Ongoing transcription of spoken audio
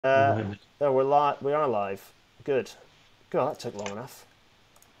Right. Oh, we're live. We are live. Good. God, that took long enough.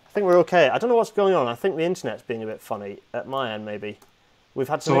 I think we're okay. I don't know what's going on. I think the internet's being a bit funny at my end. Maybe we've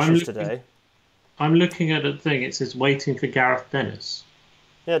had some So issues today. I'm looking at a thing. It says waiting for Gareth Dennis.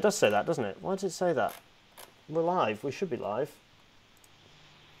 Yeah, it does say that, doesn't it? Why does it say that? We're live. We should be live.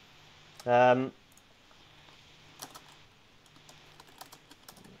 Um,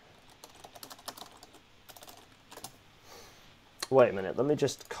 Wait a minute. Let me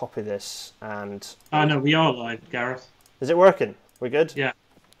just copy this and. Oh no, we are live, Gareth. Is it working? We're good. Yeah.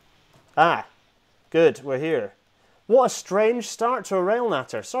 Ah, good. We're here. What a strange start to a rail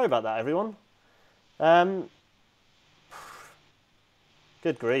natter. Sorry about that, everyone. Um,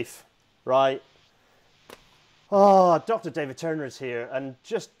 Good grief. Right. Oh, Dr. David Turner is here and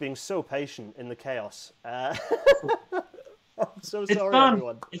just being so patient in the chaos. I'm so It's sorry, fun.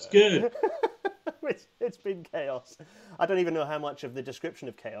 everyone. It's good. It's been chaos. I don't even know how much of the description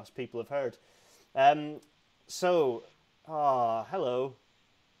of chaos people have heard. Hello.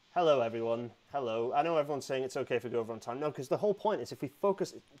 Hello, everyone. Hello. I know everyone's saying it's okay if we go over on time. No, because the whole point is if we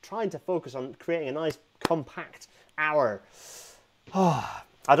focus, trying to focus on creating a nice, compact hour. I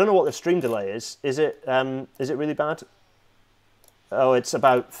don't know what the stream delay is. Is it really bad? Oh, it's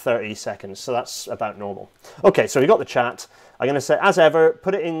about 30 seconds, so that's about normal. Okay, so we got the chat. I'm going to say, as ever,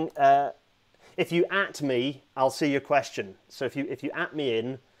 put it in. If you at me, I'll see your question. So if you at me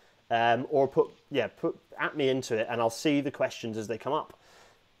in, or put at me into it, and I'll see the questions as they come up.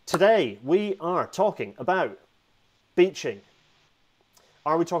 Today we are talking about beaching.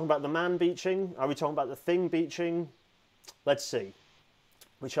 Are we talking about the man beaching? Are we talking about the thing beaching? Let's see.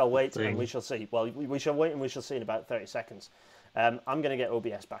 We shall wait and we shall see. Well, we shall wait and we shall see in about 30 seconds. I'm going to get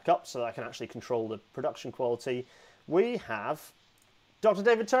OBS back up so that I can actually control the production quality. We have Dr.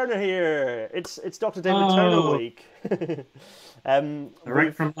 David Turner here. It's Dr. David Turner week.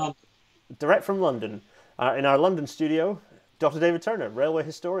 Direct from London. Direct from London. In our London studio, Dr. David Turner, railway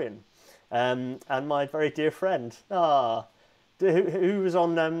historian, and my very dear friend. Who was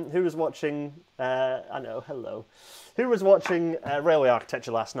on? Who was watching? I know. Hello. Who was watching Railway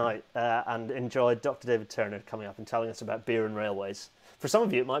Architecture last night and enjoyed Dr. David Turner coming up and telling us about beer and railways? For some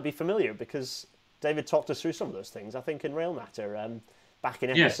of you, it might be familiar because David talked us through some of those things. I think in Rail Matter back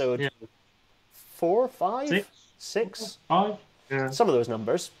in episode 4, 5, 6, 5. Yeah. some of those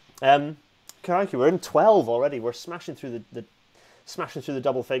numbers. Crikey, we're in 12 already. We're smashing through the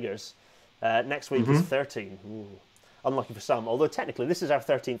double figures. Next week is 13. Ooh. Unlucky for some, although technically this is our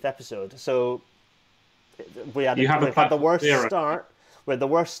 13th episode, so we've had the worst start. We had the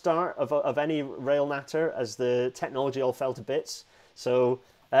worst start of any rail natter as the technology all fell to bits. So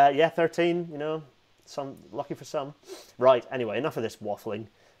 13. You know, some lucky for some. Right. Anyway, enough of this waffling.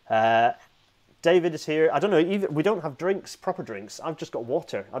 David is here. I don't know. We don't have drinks, proper drinks. I've just got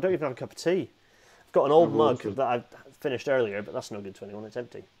water. I don't even have a cup of tea. I've got an old mug that I finished earlier, but that's no good to anyone. It's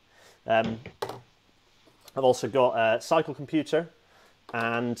empty. I've also got a cycle computer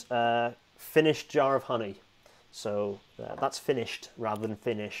and a finished jar of honey. So that's finished rather than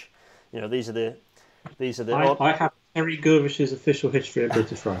finish. You know, these are the. I have Terry Gervish's official history of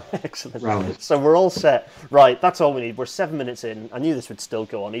British Rail. Excellent. Railway. So we're all set. Right, that's all we need. We're 7 minutes in. I knew this would still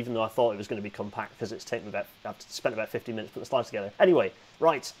go on, even though I thought it was going to be compact because I've spent about 50 minutes putting the slides together. Anyway,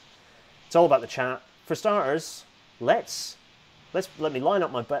 right. It's all about the chat. For starters, let me line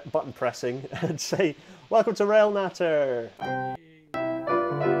up my button pressing and say, welcome to Rail Natter.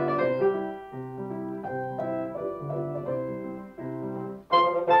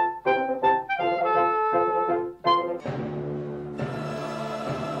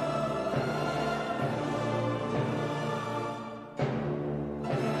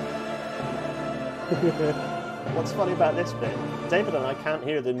 What's funny about this bit? David and I can't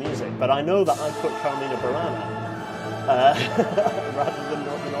hear the music, but I know that I put Carmina Burana rather than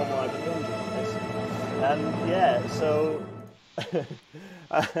the normal IBM.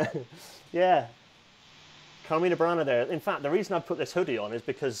 Yeah, Carmina Burana there. In fact, the reason I put this hoodie on is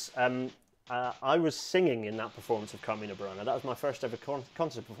because I was singing in that performance of Carmina Burana. That was my first ever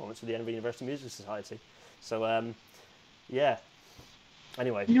concert performance with the Edinburgh University Music Society. So, yeah.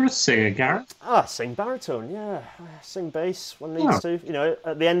 Anyway. You're a singer, Gareth. I sing baritone, yeah. I sing bass when needs to. You know,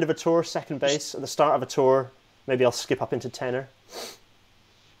 at the end of a tour, second bass. At the start of a tour, maybe I'll skip up into tenor.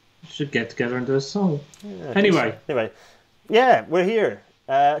 Should get together and do a song. Yeah, anyway, yeah, we're here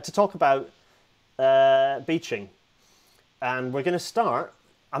to talk about beaching, and we're going to start.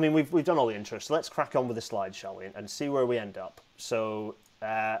 I mean, we've done all the intros, so let's crack on with the slides, shall we, and see where we end up. So,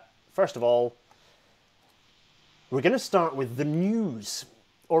 first of all, we're going to start with the news,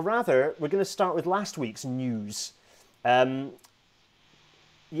 or rather, we're going to start with last week's news.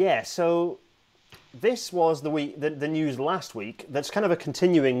 Yeah, so this was the news last week. That's kind of a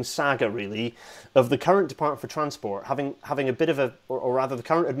continuing saga, really, of the current Department for Transport having a bit of a, or rather the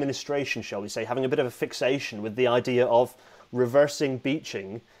current administration, shall we say, having a bit of a fixation with the idea of reversing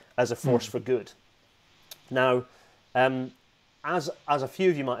beaching as a force for good. Now, as a few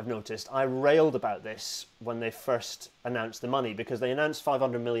of you might have noticed, I railed about this when they first announced the money, because they announced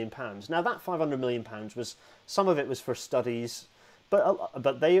 £500 million. Now, that £500 million was, some of it was for studies,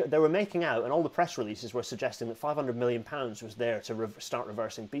 but they were making out, and all the press releases were suggesting that £500 million was there to start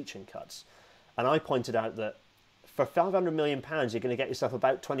reversing beaching cuts. And I pointed out that for £500 million, you're going to get yourself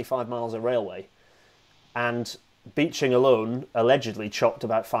about 25 miles of railway, and beaching alone allegedly chopped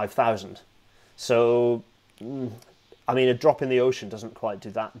about 5,000. So, I mean, a drop in the ocean doesn't quite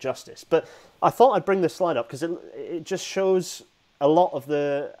do that justice. But I thought I'd bring this slide up because it just shows a lot of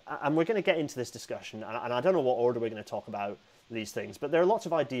the... And we're going to get into this discussion, and I don't know what order we're going to talk about these things, but there are lots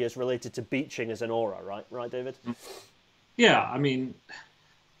of ideas related to beaching as an aura, right? Right, David? Yeah, I mean,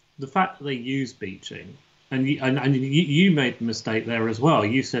 the fact that they use beaching, and you made the mistake there as well.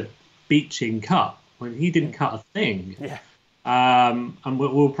 You said beaching cut when he didn't cut a thing. Yeah. And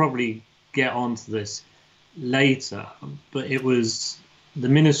we'll probably get onto this later, but it was the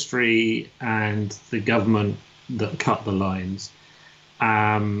ministry and the government that cut the lines.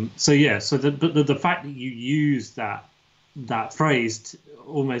 So the fact that you use that phrase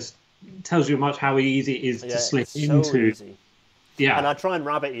almost tells you how easy it is to slip into. Easy. Yeah, and I try and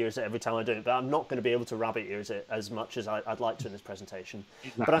rabbit ears it every time I do it, but I'm not going to be able to rabbit ears it as much as I'd like to in this presentation.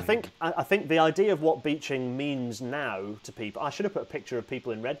 Exactly. But I think the idea of what beaching means now to people. I should have put a picture of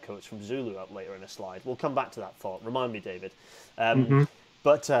people in red coats from Zulu up later in a slide. We'll come back to that thought. Remind me, David.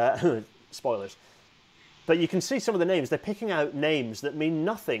 But spoilers. But you can see some of the names. They're picking out names that mean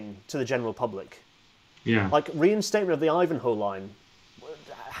nothing to the general public. Yeah. Like reinstatement of the Ivanhoe line.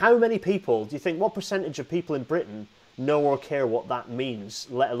 How many people do you think? What percentage of people in Britain know or care what that means,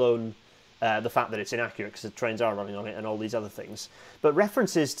 let alone the fact that it's inaccurate because the trains are running on it and all these other things. But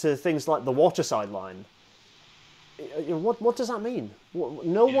references to things like the waterside line, what does that mean?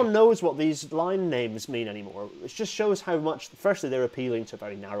 No one knows what these line names mean anymore. It just shows how much, firstly, they're appealing to a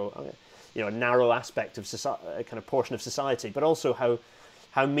very narrow, a narrow aspect of society, a kind of portion of society, but also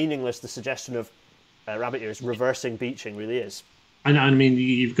how meaningless the suggestion of rabbit ears reversing beaching really is. And I mean,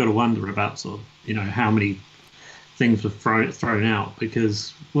 you've got to wonder about sort of, how many things were thrown out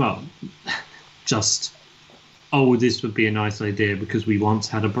because, well, just, this would be a nice idea because we once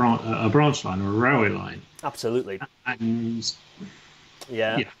had a branch line or a railway line. Absolutely. And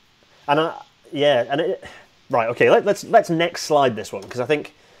yeah. Right. Okay. Let's next slide this one because I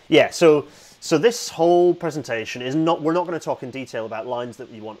think So this whole presentation is not. We're not going to talk in detail about lines that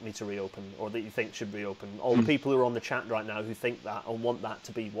you want me to reopen or that you think should reopen. All the people who are on the chat right now who think that and want that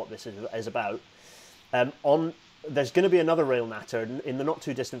to be what this is about. There's going to be another rail natter in the not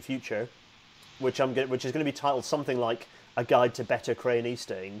too distant future, which is going to be titled something like "A Guide to Better Crane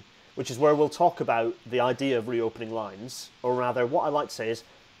Easting," which is where we'll talk about the idea of reopening lines, or rather, what I like to say is,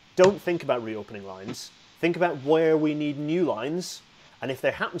 don't think about reopening lines. Think about where we need new lines. And if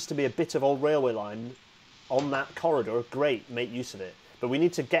there happens to be a bit of old railway line on that corridor, great, make use of it. But we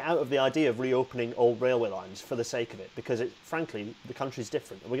need to get out of the idea of reopening old railway lines for the sake of it, because frankly, the country's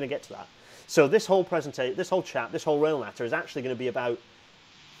different, and we're going to get to that. So this whole presentation, this whole chat, this whole rail natter is actually going to be about,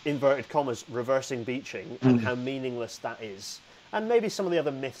 inverted commas, reversing beaching and how meaningless that is. And maybe some of the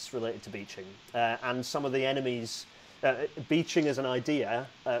other myths related to beaching and some of the enemies, beaching as an idea,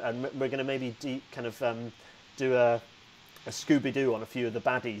 and we're going to maybe do a Scooby-Doo on a few of the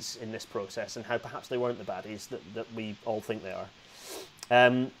baddies in this process and how perhaps they weren't the baddies that we all think they are.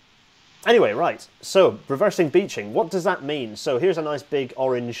 Anyway, right, so reversing beaching, what does that mean? So here's a nice big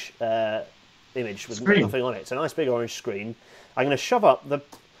orange image with nothing on it. It's a nice big orange screen. I'm going to shove up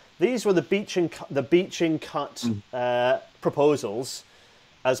these were the beaching cut proposals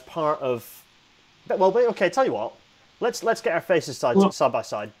as part of... Well, okay, tell you what, let's get our faces side by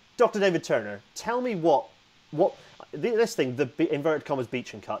side. Dr. David Turner, tell me what this thing, the inverted commas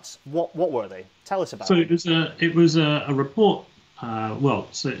beaching cuts, what were they? Tell us about it. So it was a report.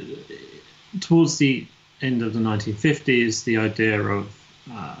 Towards the end of the 1950s, the idea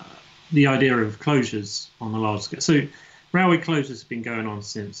of closures on a large scale. So railway closures have been going on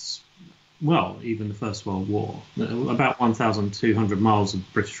since, well, even the First World War. About 1,200 miles of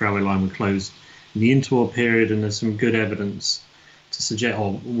British railway line were closed in the interwar period, and there's some good evidence to suggest,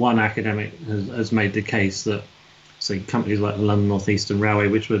 or one academic has made the case that, so companies like the London North Eastern Railway,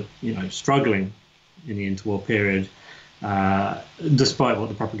 which were struggling in the interwar period, despite what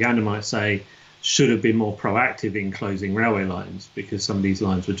the propaganda might say, should have been more proactive in closing railway lines, because some of these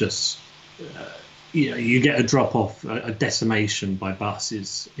lines were just, you get a drop off, a decimation by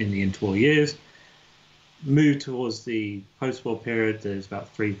buses in the interwar years. Move towards the post-war period, there's about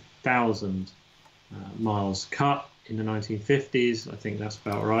 3,000 miles cut in the 1950s. I think that's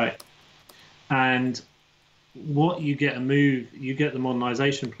about right. And what you get you get the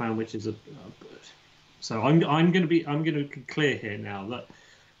modernisation plan, which is so I'm going to be clear here now that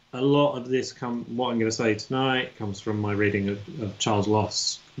a lot of this what I'm going to say tonight comes from my reading of Charles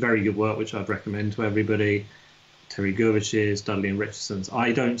Loft's very good work, which I'd recommend to everybody. Terry Gurvich's, Dudley and Richardson's.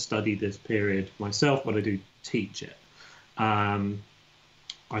 I don't study this period myself, but I do teach it.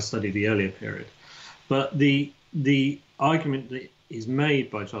 I study the earlier period. But the argument that is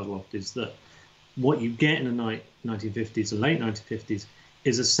made by Charles Loft is that what you get in the 1950s and late 1950s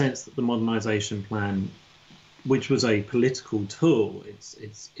is a sense that the modernisation plan, which was a political tool,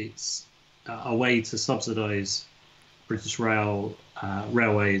 it's a way to subsidise British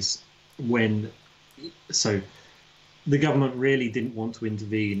railways the government really didn't want to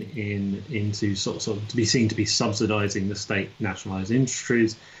intervene into sort of to be seen to be subsidising the state nationalised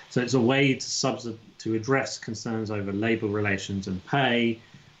industries. So it's a way to address concerns over labour relations and pay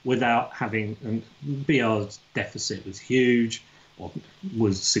without having, and BR's deficit was huge, or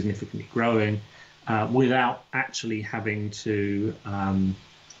was significantly growing, without actually having to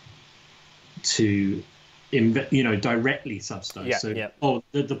directly subsidise.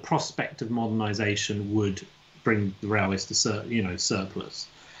 The prospect of modernisation would bring the railways to surplus,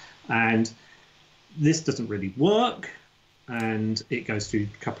 and this doesn't really work, and it goes through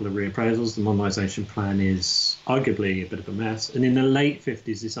a couple of reappraisals. The modernisation plan is arguably a bit of a mess, and in the late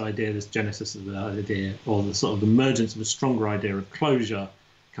 50s this genesis of the idea, or the sort of emergence of a stronger idea of closure,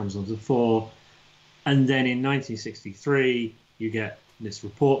 comes onto the fore. And then in 1963 you get this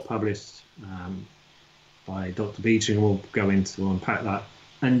report published by Dr. Beeching, and we'll go into unpack that.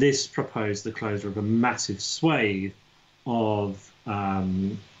 And this proposed the closure of a massive swathe of...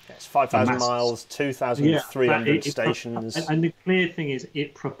 it's 5,000 miles, 2,300 stations. And the clear thing is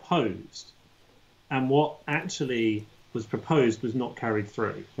it proposed, and what actually was proposed was not carried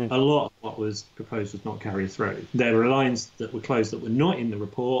through. A lot of what was proposed was not carried through. There were lines that were closed that were not in the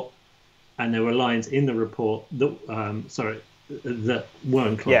report, and there were lines in the report that that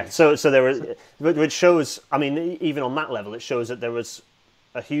weren't closed. Yeah, so there was, which shows, I mean, even on that level, it shows that there was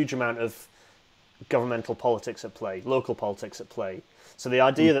a huge amount of governmental politics at play, local politics at play. So the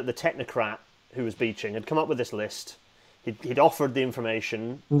idea that the technocrat, who was Beeching, had come up with this list, he'd offered the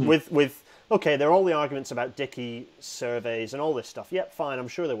information with okay, there are all the arguments about Dickey surveys and all this stuff. Yep, fine, I'm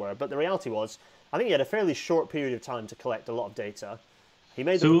sure there were. But the reality was, I think he had a fairly short period of time to collect a lot of data. He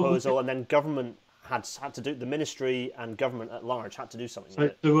made the proposal, and then government had to do, the ministry and government at large had to do something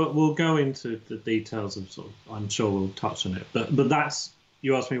with it. So we'll go into the details of I'm sure we'll touch on it. But that's,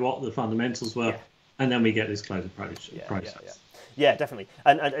 you asked me what the fundamentals were, and then we get this closure process. Yeah, definitely.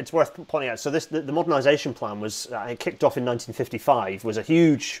 And it's worth pointing out, so the modernisation plan was, it kicked off in 1955, was a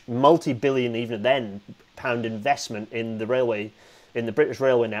huge multi-billion, even then, pound investment in the railway, in the British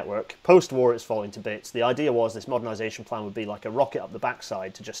railway network. Post-war, it's falling to bits. The idea was this modernisation plan would be like a rocket up the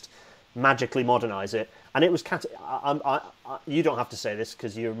backside to just magically modernise it. And it was, you don't have to say this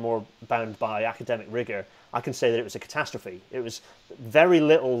because you're more bound by academic rigour. I can say that it was a catastrophe. It was, very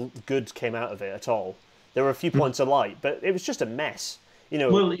little good came out of it at all. There were a few points of light, but it was just a mess. You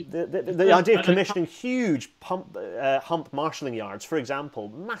know, well, the idea of commissioning huge hump marshalling yards, for example,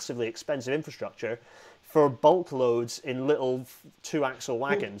 massively expensive infrastructure for bulk loads in little two-axle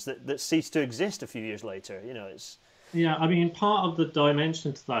wagons that ceased to exist a few years later. You know, it's... Yeah, I mean, part of the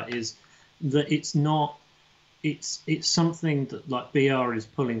dimension to that is that it's not... It's something that, like, BR is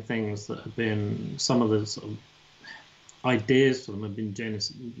pulling things that have been... Some of the sort of ideas for them have been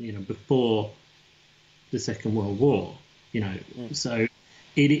before the Second World War, so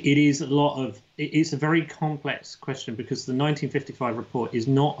it is a lot of, it's a very complex question, because the 1955 report is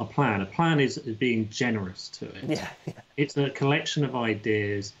not a plan. A plan is being generous to it. Yeah. It's a collection of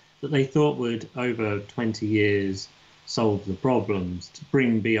ideas that they thought would, over 20 years, solve the problems, to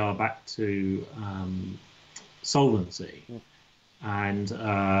bring BR back to solvency. And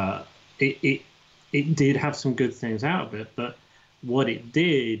it did have some good things out of it, but what it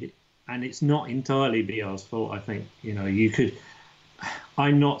did, and it's not entirely BR's fault, I think, you could...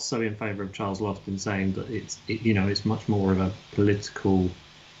 I'm not so in favour of Charles Loft in saying that it's much more of a political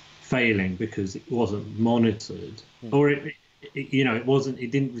failing because it wasn't monitored, or it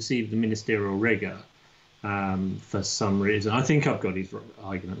didn't receive the ministerial rigour for some reason. I think I've got his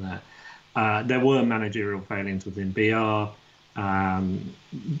argument there. There were managerial failings within BR.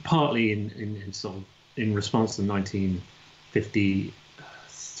 partly in sort of in response to the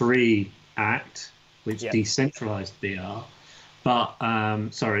 1953 Act, which decentralized BR. But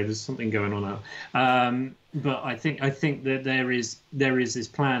sorry, there's something going on now. But I think that there is this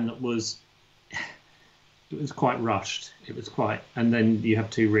plan that was it was quite rushed. It was quite, and then you have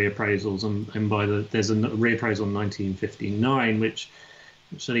two reappraisals, and there's a reappraisal in 1959, which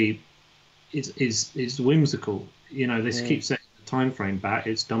actually is whimsical. You know, they keep setting the time frame back.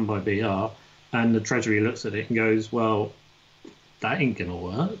 It's done by BR, and the Treasury looks at it and goes, "Well, that ain't gonna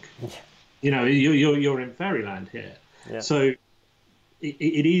work." You know, you're in fairyland here. Yeah. So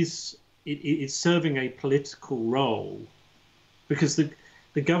it's serving a political role because the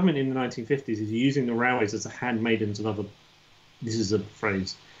government in the 1950s is using the railways as a handmaidens of other. This is a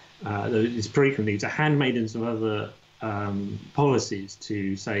phrase it's frequently it's a handmaidens of other policies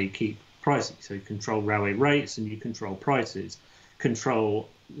to say keep pricing. So you control railway rates and you control prices, control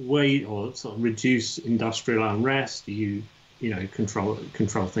weight or sort of reduce industrial unrest. You know control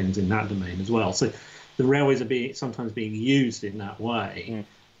things in that domain as well. So the railways are sometimes being used in that way.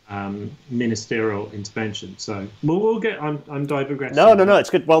 Ministerial intervention. So we'll get. I'm digressing. No, it's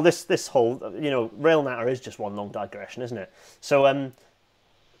good. Well, this whole rail natter is just one long digression, isn't it? So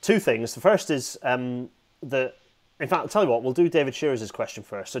two things. The first is that. In fact, I'll tell you what. We'll do David Shearer's question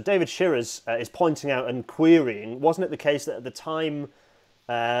first. So David Shearer's is pointing out and querying. Wasn't it the case that at the time?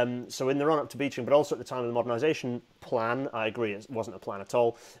 So in the run-up to Beeching, but also at the time of the modernisation plan, I agree, it wasn't a plan at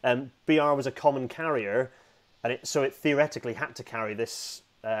all. BR was a common carrier, and so it theoretically had to carry this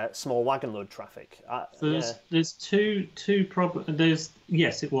small wagon load traffic. There's two problems.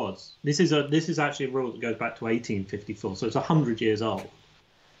 Yes, it was. This is actually a rule that goes back to 1854, so it's 100 years old.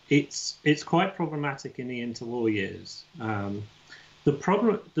 It's quite problematic in the interwar years. The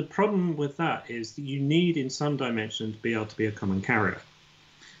problem with that is that you need, in some dimensions, BR to be a common carrier.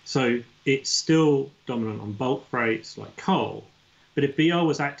 So it's still dominant on bulk freights like coal, but if BR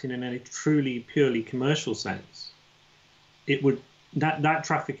was acting in a truly purely commercial sense, it would that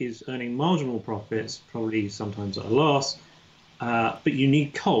traffic is earning marginal profits, probably sometimes at a loss, but you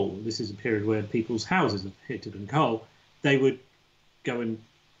need coal. This is a period where people's houses are heated in coal. They would go and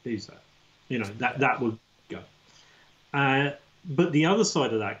use that. You know, that would go. But the other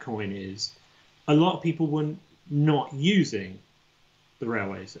side of that coin is a lot of people were not using the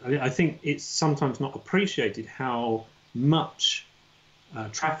railways. I think it's sometimes not appreciated how much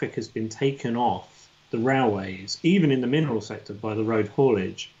traffic has been taken off the railways, even in the mineral sector, by the road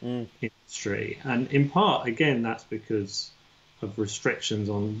haulage industry. And in part, again, that's because of restrictions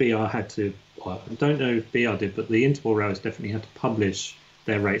on BR had to, well, I don't know if BR did, but the interwar railways definitely had to publish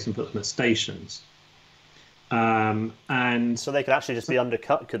their rates and put them at stations. And so they could actually just be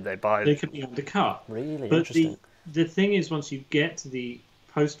undercut, could they? They could be undercut. Really but interesting. The thing is, once you get to the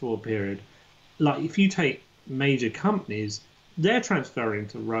post-war period, like if you take major companies, they're transferring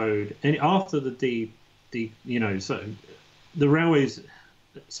to road, and after the so the railways,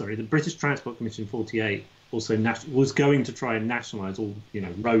 sorry, the British Transport Commission 48 also was going to try and nationalise all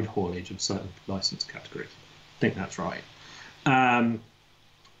road haulage of certain licence categories. I think that's right. And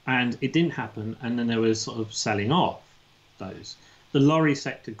it didn't happen, and then there was sort of selling off those. The lorry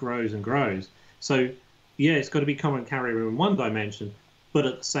sector grows and grows. So, yeah, it's got to be common carrier in one dimension, but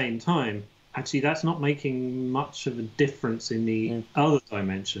at the same time, actually, that's not making much of a difference in the other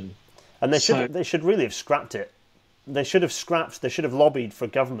dimension. And they should really have scrapped it. They should have lobbied for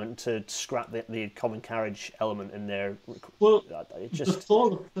government to scrap the common carriage element in there. Well,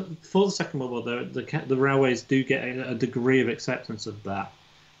 before the Second World War, the railways do get a degree of acceptance of that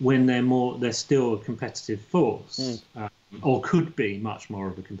when they're still a competitive force, or could be much more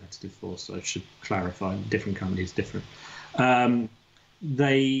of a competitive force. So I should clarify, different companies, different.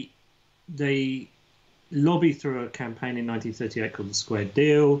 They lobby through a campaign in 1938 called the Square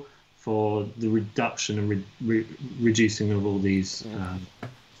Deal for the reduction and reducing of all these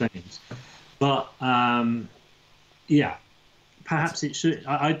things. But perhaps it should.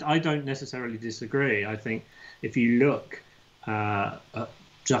 I don't necessarily disagree. I think if you look at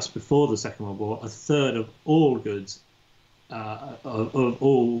just before the Second World War, a third of all goods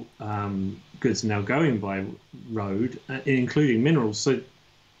goods now going by road, including minerals. So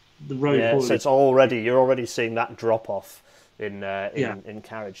the road. Yeah, so you're already seeing that drop off in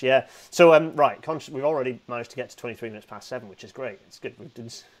carriage. Yeah. So we've already managed to get to 23 minutes past 7, which is great. It's good.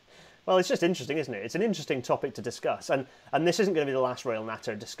 Well, it's just interesting, isn't it? It's an interesting topic to discuss, and this isn't going to be the last Rail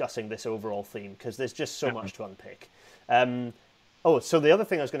Natter discussing this overall theme because there's just so much to unpick. So the other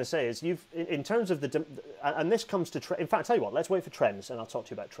thing I was going to say is in terms of and this comes to in fact, I'll tell you what, let's wait for trends and I'll talk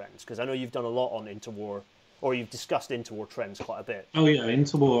to you about trends because I know you've done a lot on interwar or you've discussed interwar trends quite a bit. Oh yeah,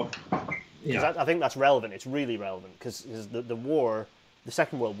 interwar. Yeah, I think that's relevant. It's really relevant because the war, the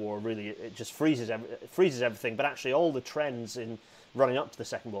Second World War, really it just freezes everything. But actually, all the trends in running up to the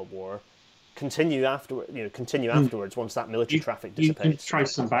Second World War continue afterwards once that military traffic dissipates. You can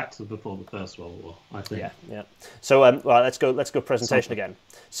trace them back to before the First World War, I think. Yeah. So well, let's go presentation again.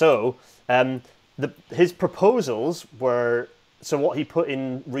 So his proposals were. So what he put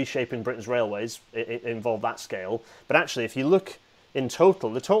in reshaping Britain's railways, it involved that scale. But actually, if you look in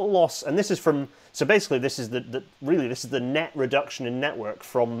total, the total loss, and this is from, so basically this is the net reduction in network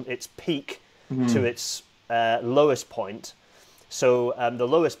from its peak to its lowest point. So the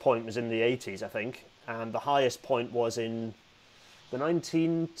lowest point was in the 80s, I think, and the highest point was in the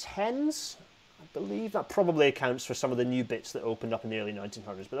 1910s, I believe. That probably accounts for some of the new bits that opened up in the early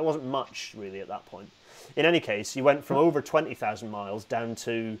 1900s, but there wasn't much really at that point. In any case, you went from over 20,000 miles down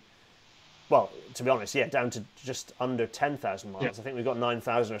to, well, to be honest, down to just under 10,000 miles. Yeah. I think we've got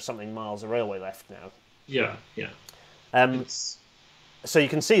 9,000 or something miles of railway left now. Yeah. So you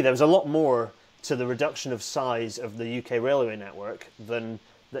can see there was a lot more to the reduction of size of the UK railway network than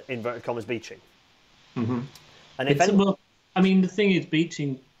the inverted commas Beeching. Mm-hmm. And well, I mean, the thing is,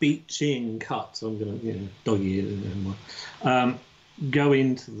 Beeching cuts. I'm going to doggy it. Go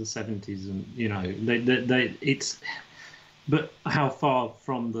into the 70s, and it's. But how far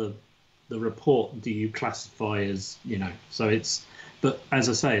from the report do you classify as, So it's. But as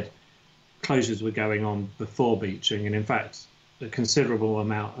I said, closures were going on before Beeching, and in fact, a considerable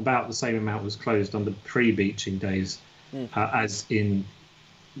amount, about the same amount, was closed on the pre-Beeching days, as in,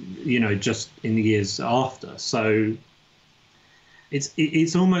 just in the years after. So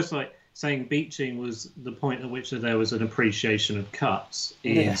it's almost like saying Beeching was the point at which there was an appreciation of cuts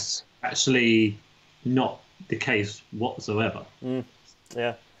is actually not the case whatsoever.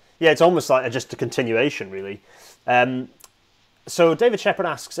 Yeah, it's almost like just a continuation, really. So David Shepherd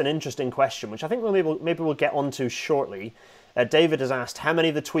asks an interesting question, which I think maybe we'll get onto shortly. David has asked how many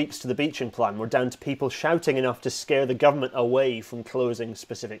of the tweaks to the Beeching plan were down to people shouting enough to scare the government away from closing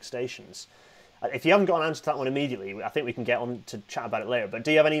specific stations. If you haven't got an answer to that one immediately, I think we can get on to chat about it later. But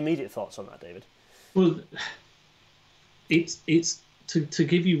do you have any immediate thoughts on that, David? Well, it's to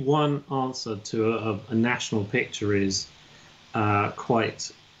give you one answer to a national picture is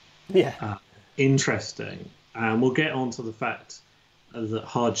quite interesting, and we'll get on to the fact that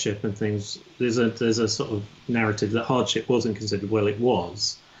hardship and things. There's a sort of narrative that hardship wasn't considered. Well, it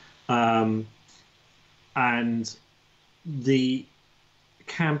was, and the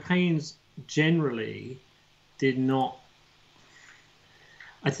campaigns generally did not.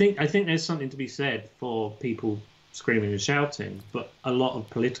 I think there's something to be said for people screaming and shouting, but a lot of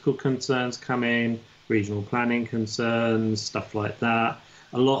political concerns come in, regional planning concerns, stuff like that.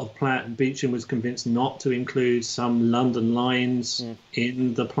 A lot of Beeching was convinced not to include some London lines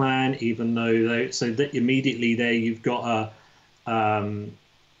in the plan, even though so that immediately there you've got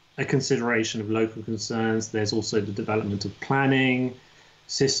a consideration of local concerns. There's also the development of planning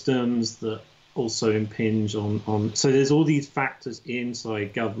systems that also impinge on. So there's all these factors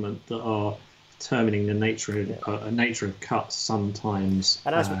inside government that are determining the nature of cuts sometimes.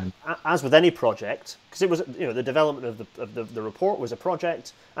 And as with any project, because it was the development of the report was a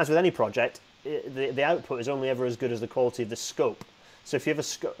project. As with any project, the output is only ever as good as the quality of the scope. So if you have a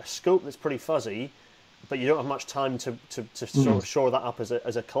scope that's pretty fuzzy, but you don't have much time to sort of shore that up as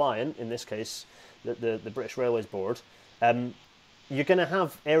a client, in this case, the British Railways Board, you're going to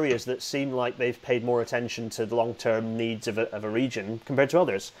have areas that seem like they've paid more attention to the long-term needs of a region compared to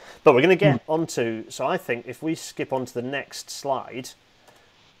others. But we're going to get onto. So I think if we skip on to the next slide,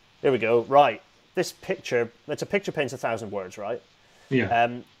 there we go. Right, this picture. It's a picture paints 1,000 words, right? Yeah.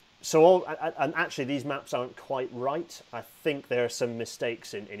 And actually these maps aren't quite right. I think there are some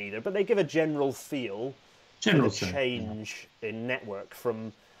mistakes in either, but they give a general feel for the change in network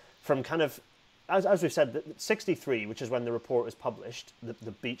from kind of. As we've said, 63, which is when the report was published,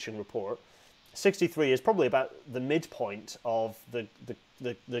 the Beeching report, 63 is probably about the midpoint of the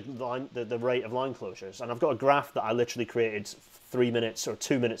rate of line closures. And I've got a graph that I literally created 3 minutes or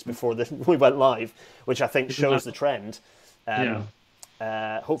 2 minutes before we went live, which I think shows the trend.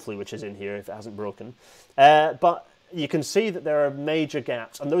 Hopefully, which is in here if it hasn't broken. But you can see that there are major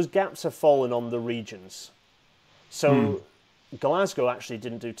gaps, and those gaps have fallen on the regions. So. Glasgow actually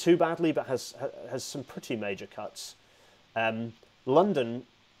didn't do too badly, but has some pretty major cuts. London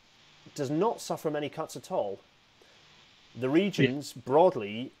does not suffer many cuts at all. The regions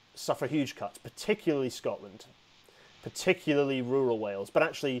broadly suffer huge cuts, particularly Scotland, particularly rural Wales. But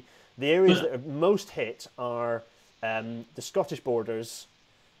actually, the areas that are most hit are the Scottish borders,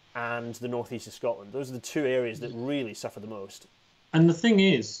 and the northeast of Scotland. Those are the two areas that really suffer the most. And the thing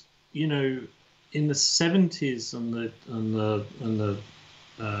is, you know, in the 70s and the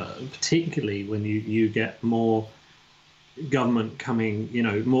particularly when you get more government coming, you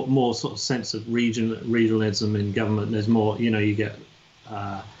know, more sort of sense of regionalism in government. There's more, you know, you get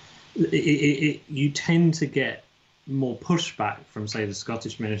you tend to get more pushback from, say, the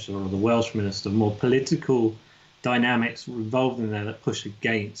Scottish minister or the Welsh minister, more political dynamics involved in there that push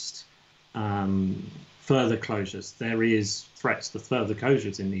against further closures. There is threats to further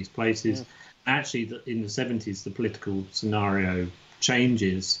closures in these places. Actually, in the 70s, the political scenario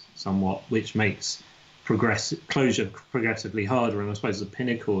changes somewhat, which makes closure progressively harder. And I suppose the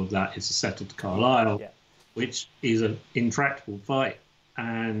pinnacle of that is the settled Carlisle, which is an intractable fight,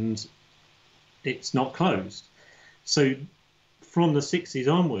 and it's not closed. So from the 60s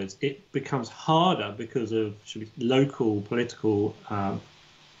onwards, it becomes harder because of local political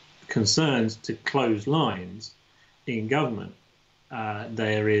concerns to close lines in government.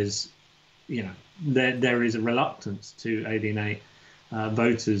 There is, you know, there is a reluctance to alienate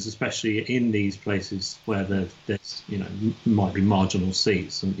voters, especially in these places where there's, you know, might be marginal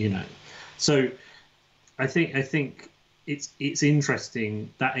seats, and, you know, so I think it's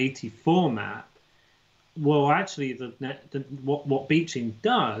interesting that 84 map. Well, actually, what Beeching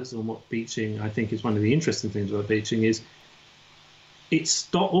does, and what Beeching, I think, is one of the interesting things about Beeching, is it's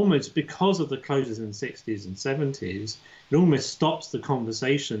almost because of the closures in the 60s and 70s, it almost slows the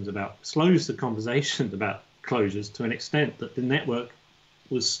conversations about closures to an extent that the network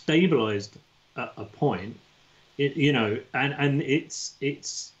was stabilized at a point, you know, and it's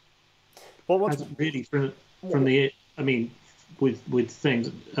hasn't really from the, I mean, with things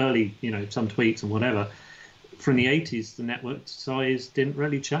early, you know, some tweaks and whatever, from the 80s, the network size didn't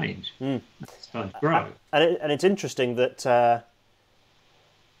really change. It started to grow. And it's interesting that,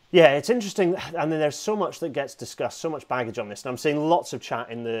 it's interesting. I mean, there's so much that gets discussed, so much baggage on this. And I'm seeing lots of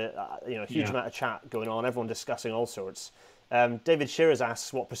chat in the, a huge amount of chat going on, everyone discussing all sorts. David Shearers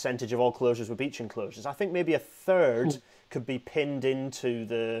asks what percentage of all closures were Beeching closures. I think maybe a third could be pinned into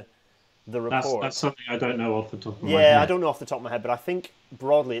the report. That's something I don't know off the top of my head. Yeah, I don't know off the top of my head, but I think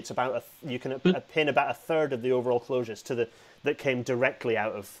broadly it's about you can pin about a third of the overall closures that came directly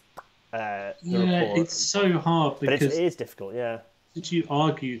out of the report. It's so hard because but it is difficult. Yeah. Did you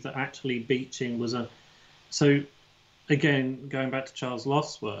argue that actually Beeching was so again, going back to Charles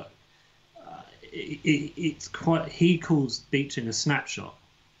Loft's work, it's quite, he calls Beeching a snapshot.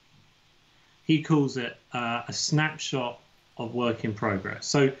 He calls it a snapshot of work in progress.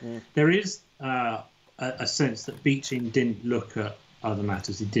 So there is a sense that Beeching didn't look at other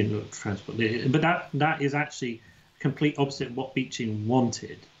matters. He didn't look at transport, but that is actually complete opposite of what Beeching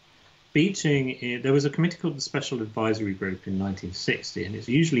wanted. Beeching, there was a committee called the Special Advisory Group in 1960, and it's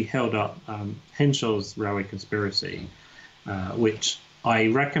usually held up Henshaw's Railway Conspiracy, which I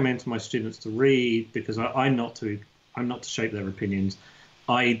recommend to my students to read, because I'm not to shape their opinions.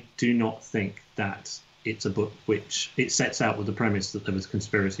 I do not think that it's a book which it sets out with the premise that there was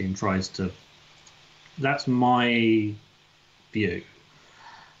conspiracy and tries to. That's my view.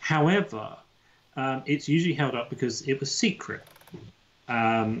 However, it's usually held up because it was secret.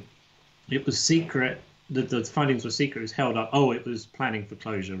 It was secret. The findings were secret. It was held up. Oh, it was planning for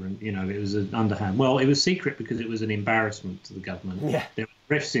closure, and, you know, it was an underhand. Well, it was secret because it was an embarrassment to the government. Yeah. There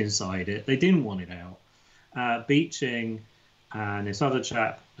were rifts inside it. They didn't want it out. Beeching and this other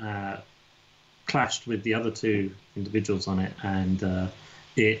chap clashed with the other two individuals on it, and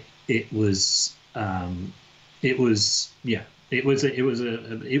it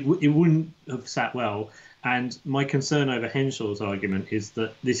wouldn't have sat well. And my concern over Henshaw's argument is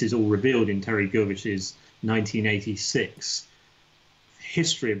that this is all revealed in Terry Gilvish's 1986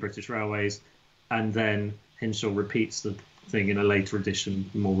 history of British Railways, and then Henshaw repeats the thing in a later edition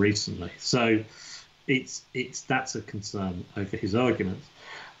more recently. So that's a concern over his arguments.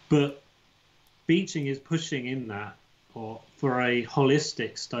 But Beeching is pushing in that for a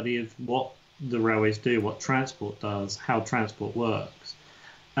holistic study of what the railways do, what transport does, how transport works.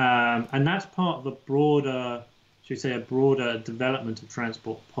 And that's part of a broader development of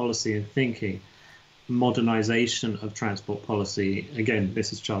transport policy and thinking, modernization of transport policy. Again,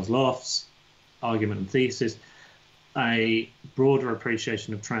 this is Charles Loft's argument and thesis, a broader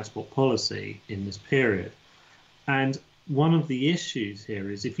appreciation of transport policy in this period. And one of the issues here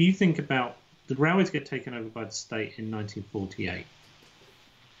is, if you think about the railways get taken over by the state in 1948.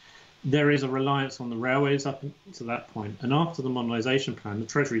 There is a reliance on the railways up to that point, and after the modernisation plan, the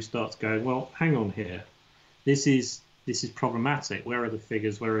Treasury starts going, well, hang on here, this is problematic. Where are the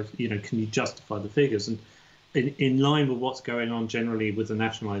figures? Can you justify the figures? And in line with what's going on generally with the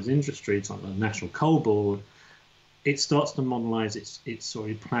nationalised industry, it's like the National Coal Board, it starts to modernise its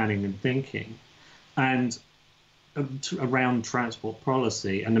sort of planning and thinking, and around transport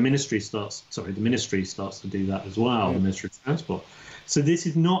policy, and the ministry starts to do that as well, the Ministry of Transport. So this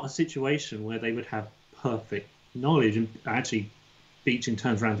is not a situation where they would have perfect knowledge, and actually Beeching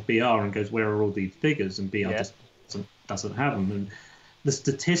turns around to BR and goes, where are all these figures? And BR just doesn't have them. And the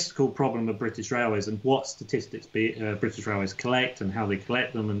statistical problem of British Railways and what statistics British Railways collect and how they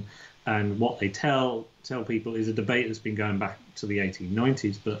collect them and what they tell people is a debate that's been going back to the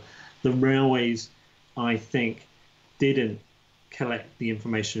 1890s. But the railways, I think, didn't collect the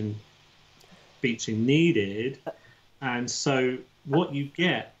information Beeching needed, and so what you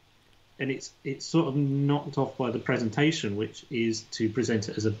get, and it's sort of knocked off by the presentation, which is to present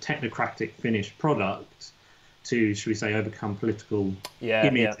it as a technocratic finished product to, should we say, overcome political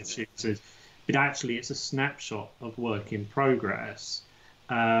image issues. But actually, it's a snapshot of work in progress,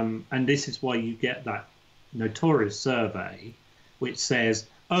 and this is why you get that notorious survey, which says,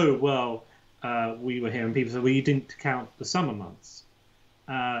 "Oh well, we were here," and people said, "Well, you didn't count the summer months."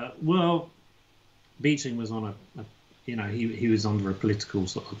 Well, Beeching was on he was under a political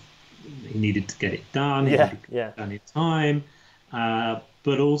sort of, he needed to get it done, done in time,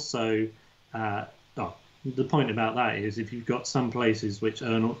 but also the point about that is if you've got some places which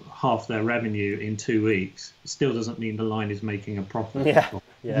earn half their revenue in 2 weeks, it still doesn't mean the line is making a profit.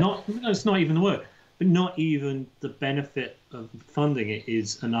 It's not even the work, but not even the benefit of funding it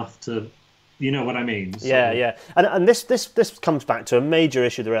is enough to, you know what I mean? So, and this comes back to a major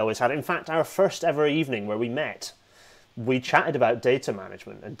issue the railways had. In fact, our first ever evening where we met, we chatted about data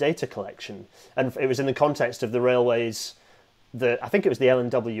management and data collection, and it was in the context of the railways. I think it was the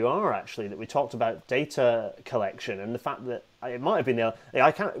LNWR actually that we talked about data collection and the fact that it might have been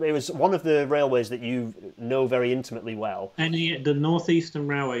it was one of the railways that you know very intimately well. And the North Eastern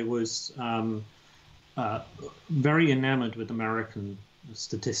Railway was very enamoured with American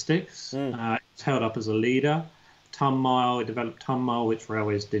statistics. It's held up as a leader. Ton mile, it developed ton mile, which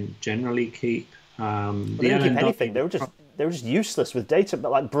railways didn't generally keep. They didn't keep anything. They were just useless with data.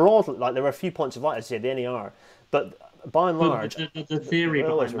 But like broadly, like there were a few points of light, as I said, the NER, but by and large, the theory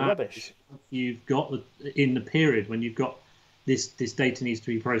behind that rubbish. You've got in the period when you've got this data needs to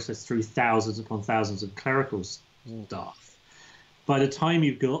be processed through thousands upon thousands of clerical staff. By the time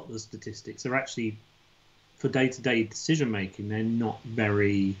you've got the statistics, they're actually, for day-to-day decision making, they're not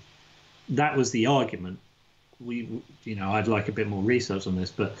very. That was the argument. I'd like a bit more research on this,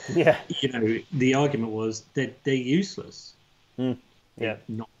 but the argument was that they're useless.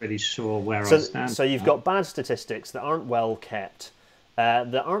 Not really sure where I stand. So you've got bad statistics that aren't well kept,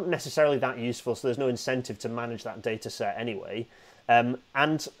 that aren't necessarily that useful. So there's no incentive to manage that data set anyway.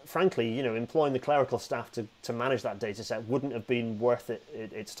 And frankly, employing the clerical staff to manage that data set wouldn't have been worth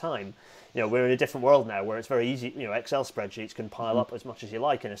its time. We're in a different world now where it's very easy. Excel spreadsheets can pile up as much as you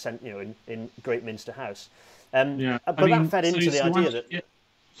like in Great Minster House. That fed into the idea that.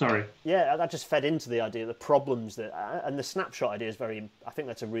 Sorry. Yeah, that just fed into the idea, the problems that, and the snapshot idea is very. I think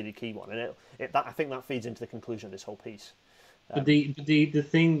that's a really key one, and I think that feeds into the conclusion of this whole piece. But the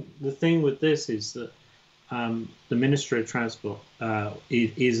thing with this is that the Ministry of Transport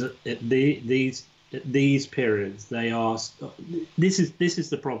is at these periods they are. This is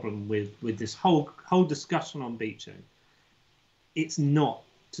the problem with this whole discussion on Beeching. It's not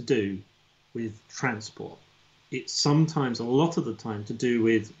to do with transport. It's sometimes, a lot of the time, to do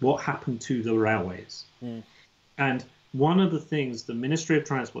with what happened to the railways. And one of the things the Ministry of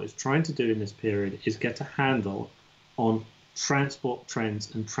Transport is trying to do in this period is get a handle on transport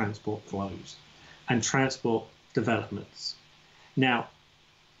trends and transport flows and transport developments. Now,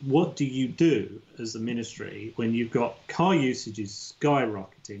 what do you do as the ministry when you've got car usages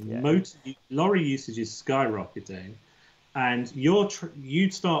skyrocketing, lorry usage is skyrocketing, and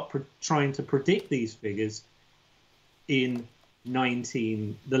you'd start trying to predict these figures in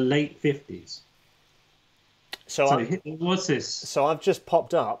the late 50s. So what's this? So I've just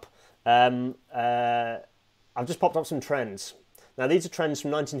popped up. I've just popped up some trends. Now these are trends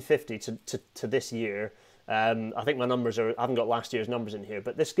from 1950 to this year. I think my numbers I haven't got last year's numbers in here,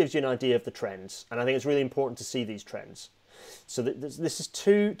 but this gives you an idea of the trends, and I think it's really important to see these trends. So this is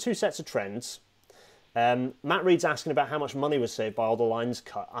two sets of trends. Matt Reed's asking about how much money was saved by all the lines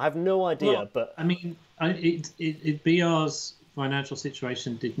cut. I have no idea, but I mean, BR's financial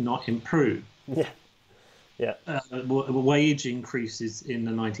situation did not improve. Wage increases in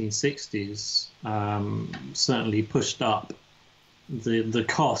the 1960s certainly pushed up the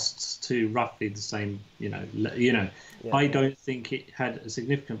costs to roughly the same. Yeah. I don't think it had a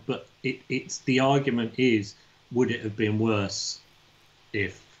significant, but it's the argument is, would it have been worse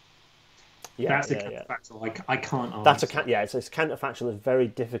if? That's the counterfactual. I can't answer. It's counterfactual. It's very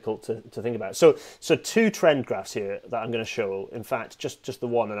difficult to think about. So two trend graphs here that I'm going to show. In fact, just the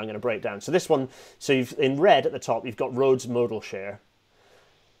one, and I'm going to break down. So this one, in red at the top, you've got roads modal share.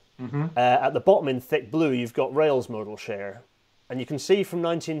 At the bottom in thick blue, you've got rails modal share, and you can see from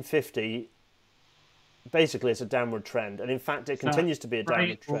 1950. Basically, it's a downward trend, and in fact, it continues to be a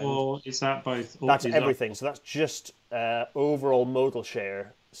downward trend. Or is that both? That's everything. So that's just overall modal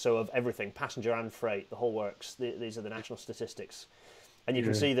share. So of everything, passenger and freight, the whole works. These are the national statistics, and you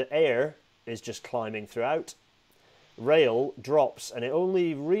can see that air is just climbing throughout. Rail drops, and it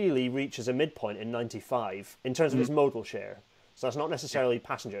only really reaches a midpoint in '95 in terms of its modal share. So that's not necessarily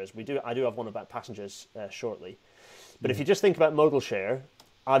passengers. I do have one about passengers shortly, but if you just think about modal share.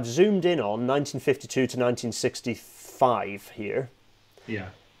 I've zoomed in on 1952 to 1965 here. Yeah.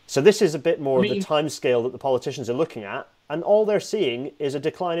 So this is a bit more the time scale that the politicians are looking at, and all they're seeing is a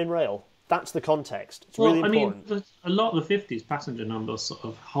decline in rail. That's the context. It's really important. A lot of the 50s passenger numbers sort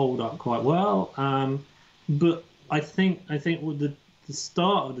of hold up quite well, but I think with the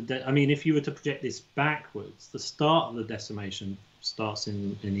start of if you were to project this backwards, the start of the decimation starts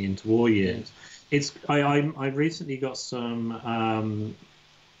in the interwar years. I recently got some.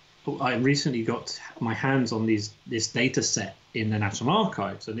 I recently got my hands on this data set in the National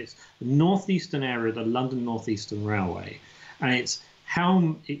Archives, and it's the northeastern area of the London Northeastern Railway, and it's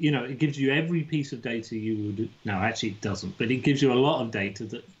how it gives you every piece of data you would. No, actually it doesn't, but it gives you a lot of data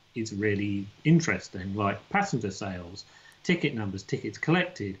that is really interesting, like passenger sales, ticket numbers, tickets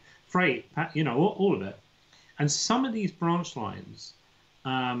collected, freight, all of it, and some of these branch lines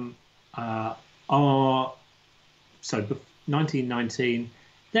are 1919.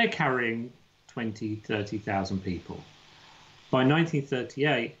 They're carrying 20, 30,000 people. By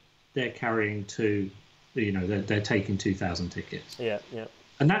 1938, they're carrying they're taking 2,000 tickets. Yeah.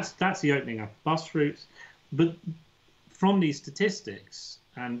 And that's the opening up of bus routes. But from these statistics,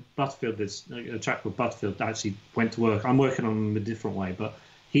 and Butterfield, a chap called Butterfield actually went to work. I'm working on them a different way, but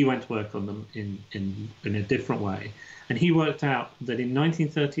he went to work on them in a different way. And he worked out that in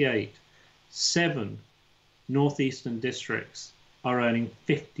 1938, 7 northeastern districts are earning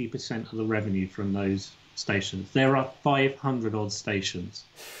 50% of the revenue from those stations. There are 500 odd stations,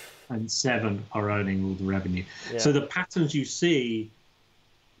 and 7 are earning all the revenue. Yeah. So the patterns you see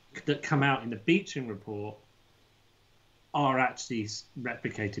that come out in the Beeching report are actually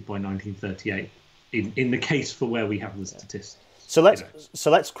replicated by 1938 in the case for where we have the statistics. So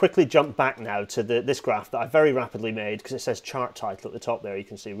let's quickly jump back now to this graph that I very rapidly made because it says chart title at the top there. You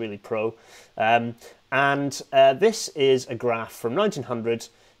can see really pro. This is a graph from 1900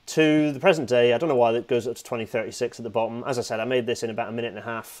 to the present day. I don't know why it goes up to 2036 at the bottom. As I said, I made this in about a minute and a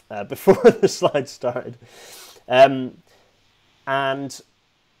half before the slide started. And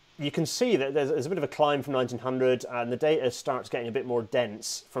you can see that there's a bit of a climb from 1900, and the data starts getting a bit more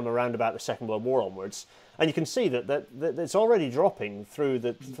dense from around about the Second World War onwards. And you can see that it's already dropping from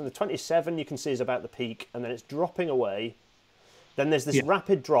the 27, you can see is about the peak, and then it's dropping away. Then there's this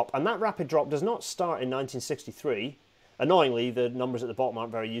rapid drop, and that rapid drop does not start in 1963. Annoyingly, the numbers at the bottom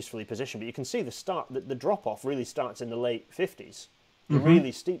aren't very usefully positioned, but you can see the drop-off really starts in the late 50s, the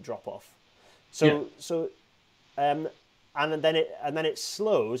really steep drop-off. And then it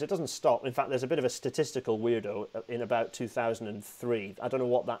slows. It doesn't stop. In fact, there's a bit of a statistical weirdo in about 2003. I don't know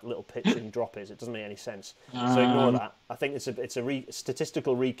what that little pitching drop is. It doesn't make any sense. So ignore that. I think it's a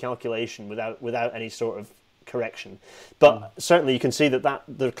statistical recalculation without any sort of correction. But certainly you can see that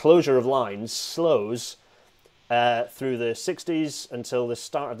the closure of lines slows through the 60s until the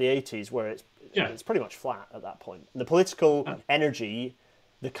start of the 80s, where it's pretty much flat at that point. The political energy.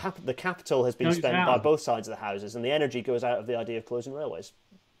 The capital has been spent by both sides of the houses, and the energy goes out of the idea of closing railways.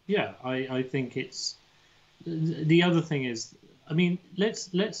 Yeah, I think it's... The other thing is,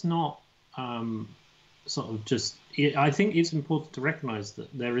 let's not sort of just... I think it's important to recognise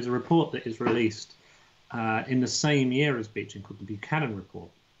that there is a report that is released in the same year as Beeching called the Buchanan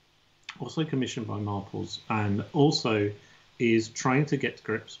Report, also commissioned by Marples, and also is trying to get to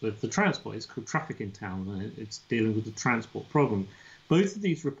grips with the transport. It's called Traffic in Town, and it's dealing with the transport problem. Both of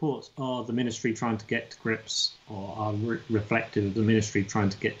these reports are the ministry trying to get to grips, or are reflective of the ministry trying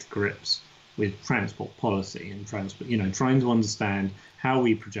to get to grips with transport policy and transport, trying to understand how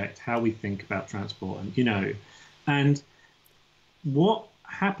we project, how we think about transport, and what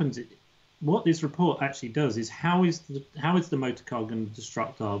happens. What this report actually does is how is the motor car going to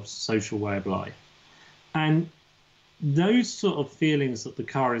disrupt our social way of life, and those sort of feelings that the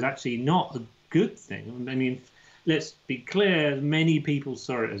car is actually not a good thing. I mean, let's be clear, many people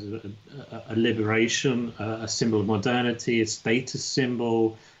saw it as a liberation, a symbol of modernity, a status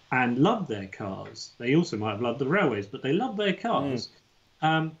symbol, and loved their cars. They also might have loved the railways, but they loved their cars.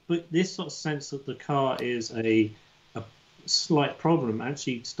 But this sort of sense that the car is a slight problem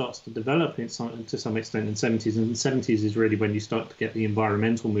actually starts to develop to some extent in the 70s, and the 70s is really when you start to get the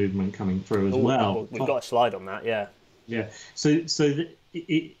environmental movement coming through as well. We've got a slide on that, yeah. Yeah. So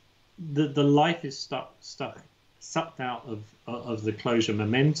the life is sucked out of the closure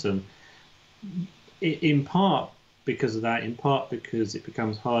momentum, in part because of that, in part because it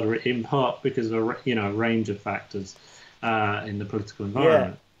becomes harder, in part because of a range of factors in the political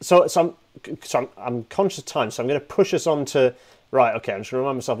environment. Yeah. So I'm conscious of time, so I'm going to push us on to right. Okay, I'm just going to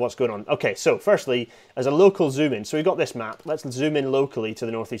remind myself what's going on. Okay, so firstly, as a local zoom in, so we've got this map. Let's zoom in locally to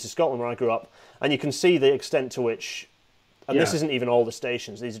the northeast of Scotland, where I grew up, and you can see the extent to which. And this isn't even all the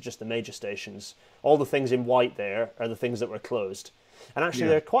stations, these are just the major stations. All the things in white there are the things that were closed. And actually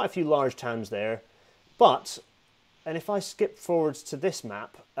there are quite a few large towns there. But, and if I skip forwards to this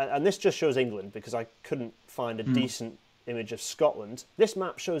map, and this just shows England because I couldn't find a decent image of Scotland, this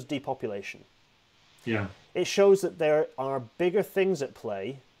map shows depopulation. Yeah. It shows that there are bigger things at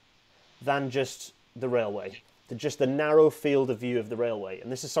play than just the railway, just the narrow field of view of the railway. And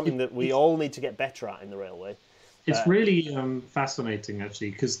this is something that we all need to get better at in the railway. It's really fascinating, actually,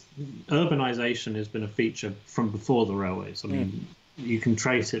 because urbanization has been a feature from before the railways. I mean, you can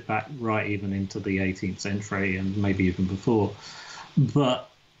trace it back right even into the 18th century and maybe even before. But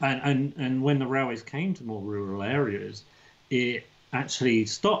and when the railways came to more rural areas, it actually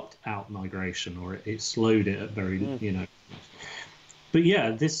stopped out migration, or it slowed it at very, But yeah,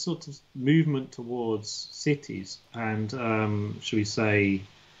 this sort of movement towards cities and, shall we say,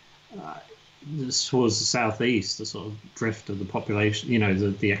 towards the southeast, the sort of drift of the population,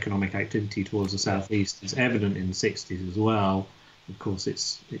 the economic activity towards the southeast is evident in the 60s as well. Of course,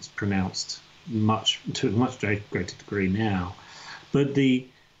 it's pronounced to a much greater degree now, but the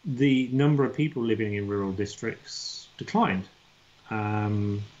number of people living in rural districts declined.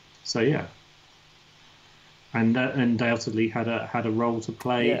 So yeah, and undoubtedly had a role to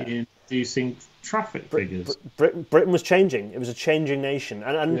play in reducing traffic figures. Britain was changing. It was a changing nation,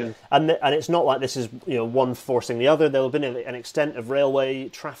 and it's not like this is one forcing the other. There will have been an extent of railway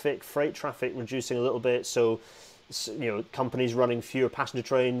traffic, freight traffic reducing a little bit. So companies running fewer passenger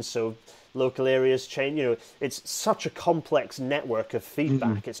trains. So local areas change. It's such a complex network of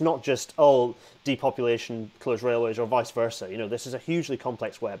feedback. It's not just depopulation, close railways, or vice versa. This is a hugely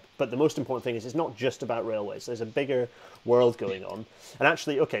complex web. But the most important thing is it's not just about railways. There's a bigger world going on. And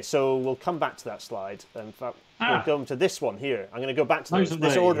actually, okay, so we'll come back to that slide. In fact, we'll go to this one here. I'm going to go back to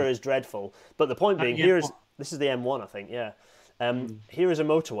this order is dreadful. But the point being, this is the M1, I think. Yeah. Here is a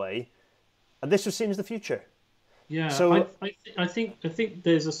motorway, and this was seen as the future. Yeah, so I think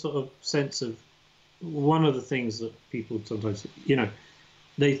there's a sort of sense of one of the things that people sometimes,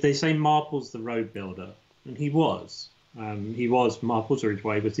 they say Marple's the road builder, and he was. Marple's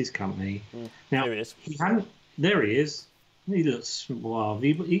Ridgeway was his company. Now there he is. There he is. He looks suave.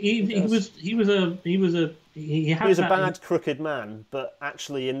 He was a bad, crooked man, but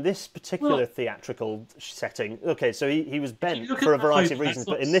actually in this particular theatrical setting, okay, so he was bent for a variety of reasons,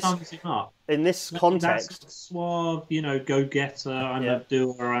 but in this context, that's suave, go-getter. I'm a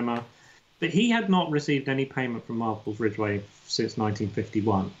doer. But he had not received any payment from Marple's Ridgeway since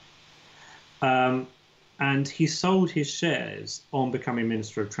 1951, and he sold his shares on becoming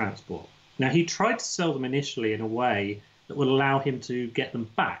Minister of Transport. Now he tried to sell them initially in a way that would allow him to get them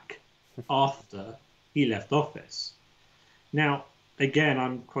back after he left office. Now, again,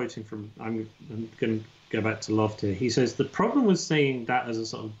 I'm quoting from, I'm going to go back to Loft here. He says, the problem was seeing that as a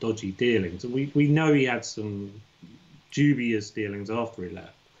sort of dodgy dealings. And we know he had some dubious dealings after he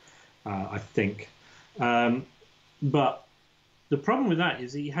left, I think. But the problem with that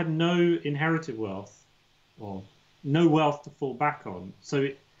is he had no inherited wealth or no wealth to fall back on. So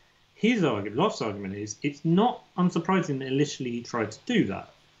his argument, Loft's argument is, it's not unsurprising that initially he tried to do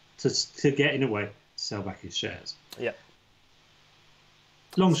that, to get, in a way, sell back his shares. Yeah.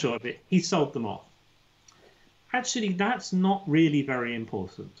 Long short of it, he sold them off. Actually, that's not really very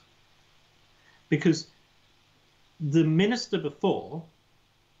important, because the minister before,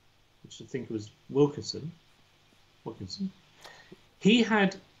 which I think was Wilkinson, he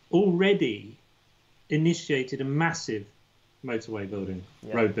had already initiated a massive motorway building,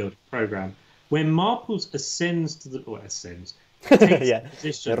 road building program. When Marples takes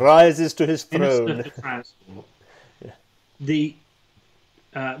position, rises to his throne. Minister for Transport, the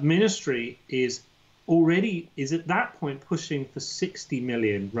ministry is already is at that point pushing for 60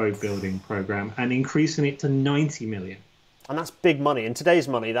 million road building program and increasing it to 90 million. And that's big money. In today's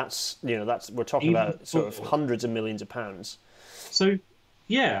money, that's we're talking Even about sort of before. hundreds of millions of pounds. So,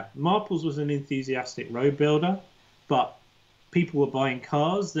 yeah, Marples was an enthusiastic road builder, but people were buying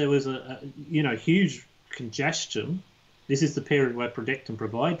cars. There was a huge congestion. This is the period where predict and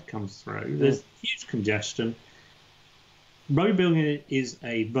provide comes through. There's huge congestion. Road building is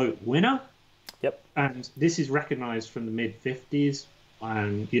a vote winner. Yep. And this is recognised from the mid-50s,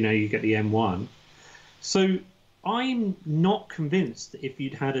 and you get the M1. So I'm not convinced that if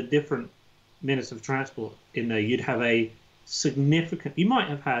you'd had a different Minister of Transport in there, you'd have a significant. You might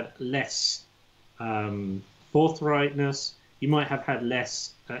have had less forthrightness. You might have had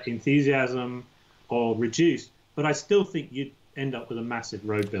less enthusiasm, or reduced. But I still think you'd end up with a massive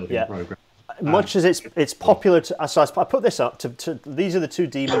road building program. Much as it's popular to, so I put this up to these are the two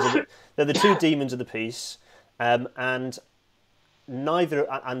demons. They're the two demons of the piece, and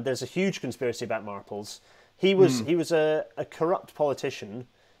there's a huge conspiracy about Marples. He was a corrupt politician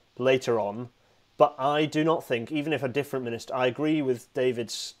later on, but I do not think, even if a different minister, I agree with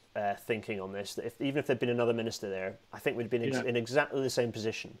David's thinking on this, that even if there'd been another minister there, I think we'd been in exactly the same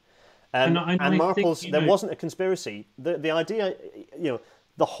position. And Marples, think, there wasn't a conspiracy. The idea,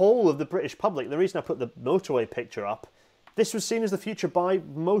 the whole of the British public, the reason I put the motorway picture up, this was seen as the future by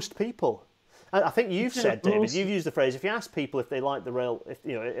most people. I think you've said, David, you've used the phrase, if you ask people if they like the rail,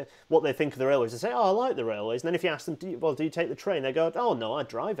 what they think of the railways, they say, oh, I like the railways. And then if you ask them, do you take the train? They go, oh, no, I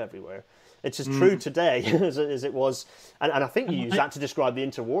drive everywhere. It's as true today as it was. And I think you use that to describe the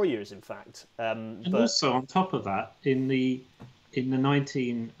interwar years, in fact. But also, on top of that, in the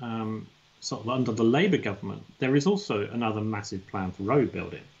 19... sort of under the Labour government, there is also another massive plan for road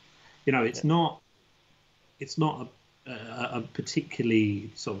building. It's not a particularly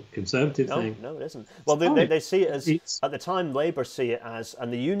sort of conservative thing. No, it isn't. Well, they see it as, at the time, Labour see it as,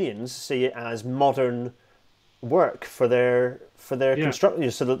 and the unions see it as modern work for their construction.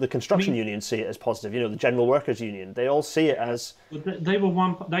 So that the construction unions see it as positive. The General Workers Union, they all see it as. They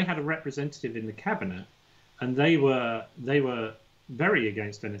were they had a representative in the cabinet, and they were very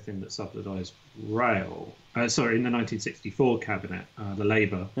against anything that subsidised rail. In the 1964 cabinet, the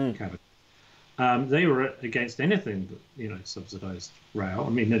Labour cabinet, they were against anything that subsidised rail. I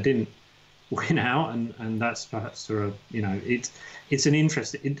mean, they didn't win out, and that's perhaps it's an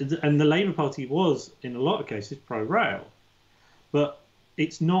interest. And the Labour Party was in a lot of cases pro-rail, but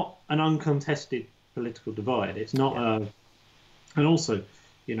it's not an uncontested political divide. It's not and also,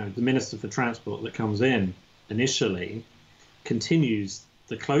 the Minister for Transport that comes in initially continues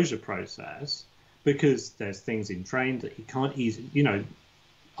the closure process because there's things in train that he can't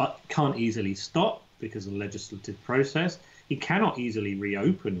easily stop because of the legislative process. He cannot easily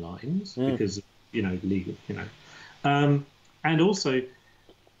reopen lines because of, legal, and also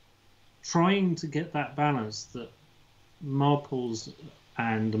trying to get that balance that Marples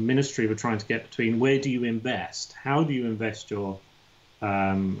and the ministry were trying to get between where do you invest, how do you invest your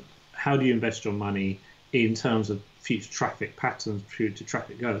money in terms of future traffic patterns, future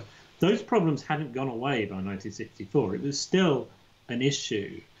traffic goals. Those problems hadn't gone away by 1964. It was still an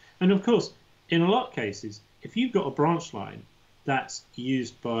issue. And of course, in a lot of cases, if you've got a branch line that's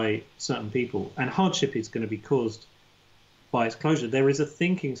used by certain people and hardship is going to be caused by its closure, there is a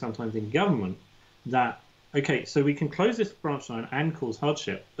thinking sometimes in government that, okay, so we can close this branch line and cause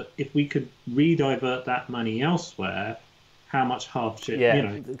hardship, but if we could redivert that money elsewhere, how much hardship,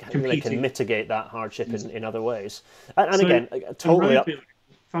 they can mitigate that hardship in other ways. And so, again, totally up.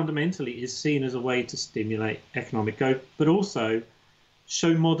 Fundamentally is seen as a way to stimulate economic growth, but also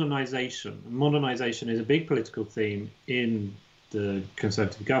show modernisation. Modernisation is a big political theme in the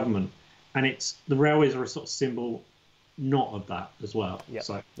Conservative government, and the railways are a sort of symbol not of that as well.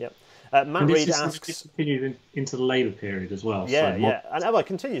 Matt Reid asks. This continues into the Labour period as well. And it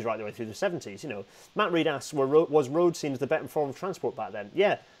continues right the way through the 70s. Matt Reid asks, was road seen as the better form of transport back then?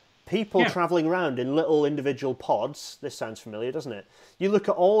 Yeah, people travelling around in little individual pods. This sounds familiar, doesn't it? You look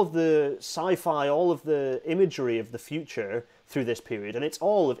at all of the sci-fi, all of the imagery of the future through this period, and it's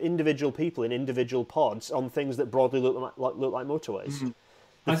all of individual people in individual pods on things that broadly look like motorways. Mm-hmm.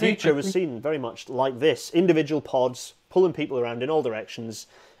 The future was seen very much like this: individual pods pulling people around in all directions.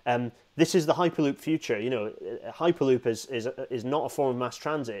 This is the Hyperloop future. Hyperloop is not a form of mass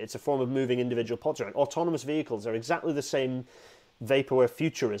transit. It's a form of moving individual pods around. Autonomous vehicles are exactly the same vaporware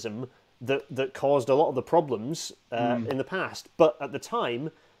futurism that caused a lot of the problems in the past. But at the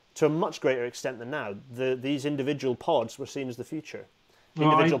time, to a much greater extent than now, these individual pods were seen as the future.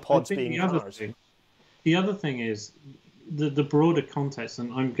 Individual pods being cars. The other thing is the broader context,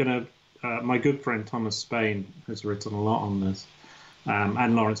 and I'm going to my good friend Thomas Spain has written a lot on this,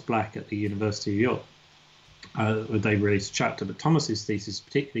 and Lawrence Black at the University of York. They released a chapter, but Thomas's thesis is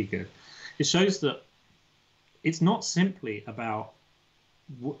particularly good. It shows that it's not simply about,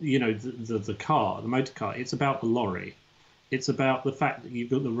 you know, the car, the motor car. It's about the lorry. It's about the fact that you've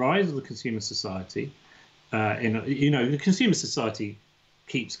got the rise of the consumer society. The consumer society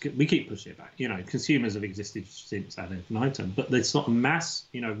we keep pushing it back. You know, consumers have existed since ad infinitum, but there's sort of mass,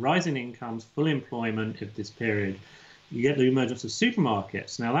 you know, rising incomes, full employment of this period. You get the emergence of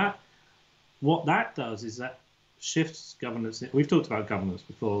supermarkets. Now what that does is that shifts governance. We've talked about governance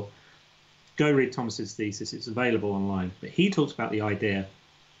before. Go read Thomas's thesis. It's available online. But he talks about the idea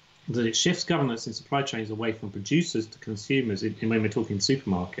that it shifts governance in supply chains away from producers to consumers when we're talking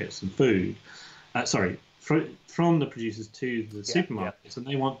supermarkets and food. From the producers to the supermarkets, and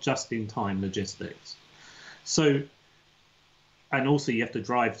they want just-in-time logistics. So, and also you have to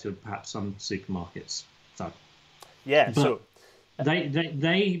drive to perhaps some supermarkets. So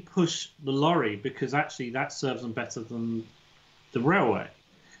they push the lorry because actually that serves them better than the railway.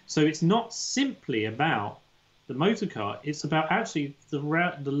 So it's not simply about the motor car; it's about actually the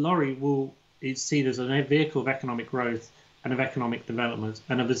lorry is seen as a vehicle of economic growth and of economic development,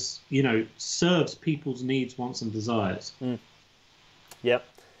 and of this, you know, serves people's needs, wants, and desires. Yep.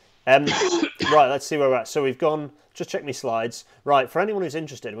 Right, let's see where we're at. So we've gone. Just check my slides. Right, for anyone who's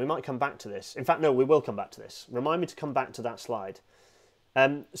interested, we might come back to this. In fact, no, we will come back to this. Remind me to come back to that slide.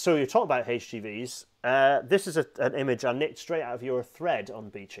 So you're talking about HGVs. This is an image I nicked straight out of your thread on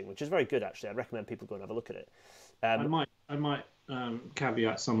Beeching, which is very good, actually. I'd recommend people go and have a look at it. I might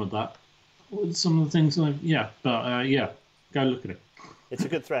caveat some of that. Some of the things, go look at it. It's a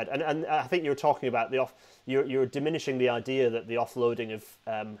good thread, and I think you were talking about you're diminishing the idea that the offloading of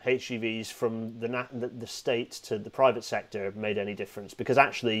HGVs from the state to the private sector made any difference, because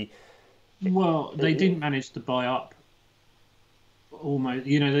actually, they didn't manage to buy up. Almost,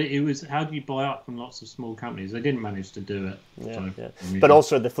 you know, it was how do you buy up from lots of small companies? They didn't manage to do it. But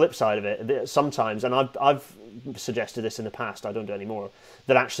also the flip side of it, sometimes, and I've suggested this in the past, I don't do it anymore,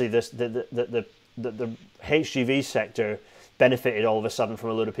 that actually the HGV sector benefited all of a sudden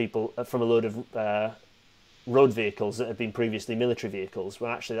from a load of road vehicles that had been previously military vehicles.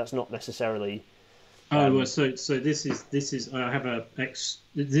 Well, actually, that's not necessarily. So this is this is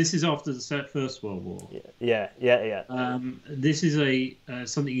after the First World War. Yeah. This is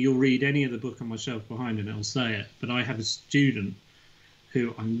something you'll read any of the book on my shelf behind, and it'll say it. But I have a student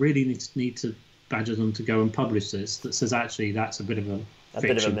who I really need to badger them to go and publish this. That says actually that's a bit of a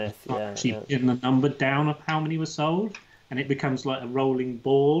fiction. Bit of a myth. Actually, in the number down of how many were sold, and it becomes like a rolling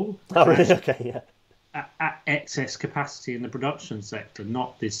ball. Oh, really? Okay, yeah. At excess capacity in the production sector,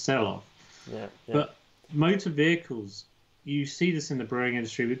 not this sell-off. Yeah. But motor vehicles, you see this in the brewing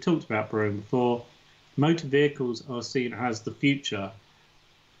industry. We've talked about brewing before. Motor vehicles are seen as the future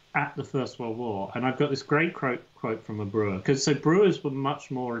at the First World War. And I've got this great quote from a brewer. Because brewers were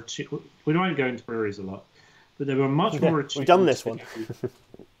much more... We don't go into breweries a lot, but they were much more... We've done this one.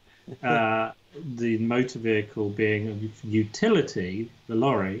 The motor vehicle being a utility, the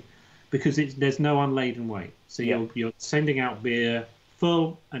lorry, because there's no unladen weight. So you're sending out beer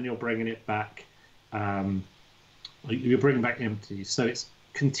full and you're bringing it back. You're bringing back empty. So it's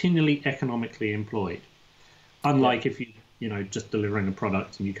continually economically employed. Unlike if you just delivering a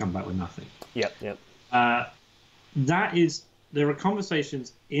product and you come back with nothing. Yep. There are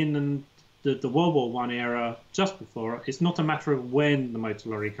conversations in the World War I era, just before. It's not a matter of when the motor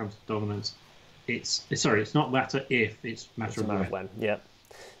lorry comes to dominance. It's not a matter if, it's a matter of when. Yeah.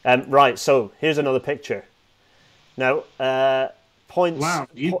 Right, so here's another picture. Now, points... Wow,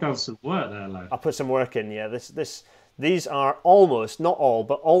 you've done some work there, Lo. I put some work in, yeah. These are almost, not all,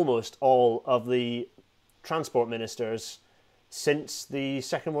 but almost all of the transport ministers since the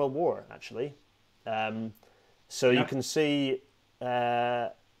Second World War, actually. You can see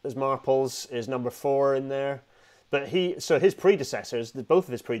there's Marples is number 4 in there. But his predecessors, both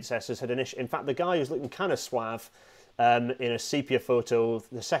of his predecessors had in fact, the guy who's looking kind of suave in a sepia photo,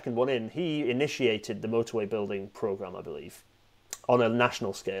 the second one in, he initiated the motorway building program, I believe, on a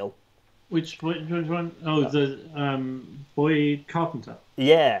national scale. Which one? Oh, the Boyd Carpenter.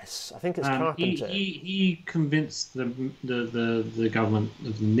 Yes, I think it's Carpenter. He convinced the government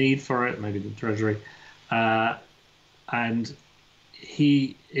of the need for it, maybe the Treasury, and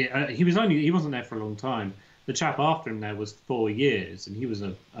he wasn't there for a long time. The chap after him there was 4 years, and he was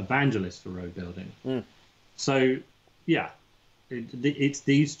an evangelist for road building. So, yeah, it's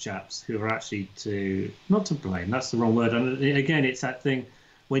these chaps who are actually not to blame. That's the wrong word. And again, it's that thing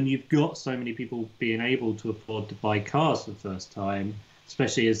when you've got so many people being able to afford to buy cars for the first time,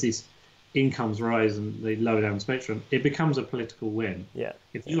 especially as this incomes rise and they lower down the spectrum, it becomes a political win. Yeah.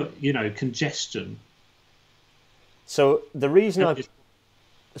 If congestion. So the reason I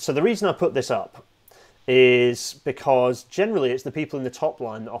put this up is because generally it's the people in the top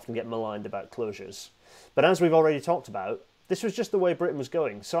line that often get maligned about closures. But as we've already talked about, this was just the way Britain was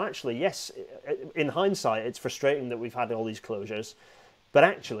going. So actually, yes, in hindsight, it's frustrating that we've had all these closures. But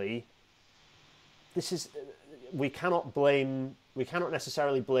actually, we cannot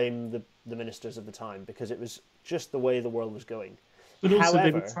necessarily blame the ministers of the time, because it was just the way the world was going. But also,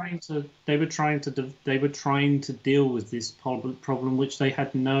 However, they were trying to deal with this problem which they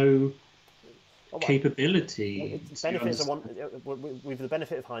had no capability. We've the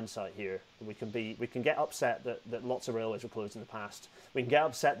benefit of hindsight here. We can get upset that lots of railways were closed in the past. We can get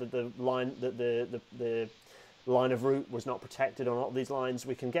upset that the line of route was not protected on all of these lines.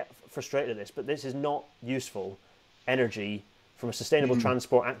 We can get frustrated at this, but this is not useful energy from a sustainable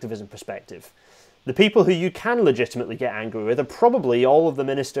transport activism perspective. The people who you can legitimately get angry with are probably all of the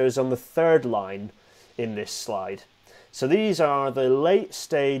ministers on the third line in this slide. So these are the late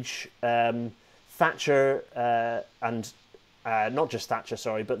stage Thatcher and not just Thatcher,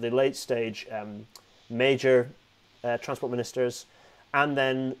 sorry, but the late stage major transport ministers, and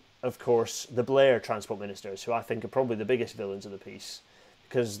then of course the Blair transport ministers, who I think are probably the biggest villains of the piece,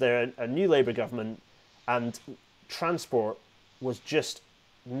 because they're a new Labour government and transport was just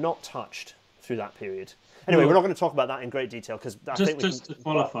not touched through that period. Anyway, we're not going to talk about that in great detail, because just to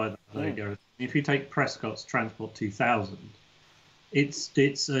qualify that, there you go. If you take Prescott's Transport 2000, it's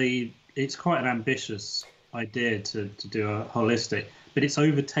quite an ambitious idea to do a holistic, but it's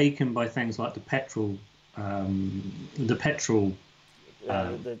overtaken by things like the petrol the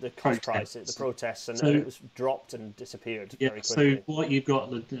cost prices, the protests, and it was dropped and disappeared very quickly. So what you've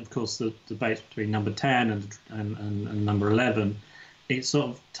got, of course, the debate between number 10 and number 11, it's sort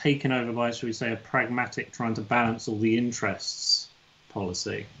of taken over by, shall we say, a pragmatic trying to balance all the interests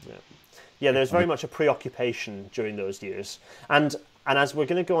policy. Yeah, there's very much a preoccupation during those years, and as we're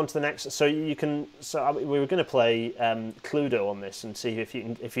going to go on to the next, so we were going to play Cluedo on this and see if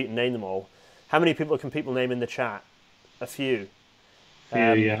you can name them all. How many people can people name in the chat? A few.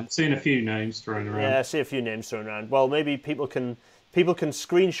 Yeah, I'm seeing a few names thrown around. Yeah, I see a few names thrown around. Well, maybe people can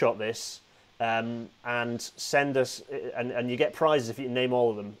screenshot this and send us, and you get prizes if you can name all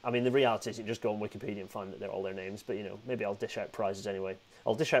of them. I mean, the reality is you just go on Wikipedia and find that they're all their names, but maybe I'll dish out prizes anyway.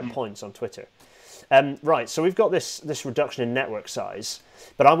 I'll dish out points on Twitter. Right, so we've got this reduction in network size,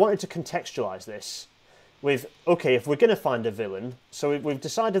 but I wanted to contextualise this with, okay, if we're going to find a villain, so we've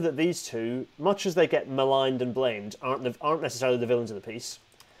decided that these two, much as they get maligned and blamed, aren't necessarily the villains of the piece.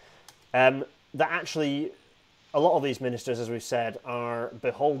 That actually, a lot of these ministers, as we've said, are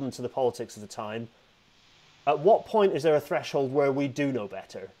beholden to the politics of the time. At what point is there a threshold where we do know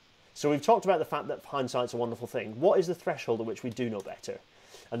better? So we've talked about the fact that hindsight's a wonderful thing. What is the threshold at which we do know better?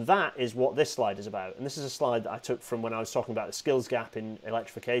 And that is what this slide is about. And this is a slide that I took from when I was talking about the skills gap in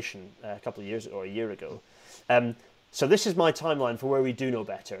electrification a couple of years or a year ago. So this is my timeline for where we do know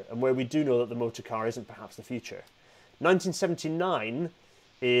better and where we do know that the motor car isn't perhaps the future. 1979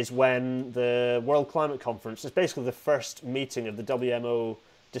 is when the World Climate Conference, is basically the first meeting of the WMO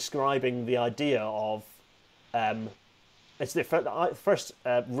describing the idea of, it's the first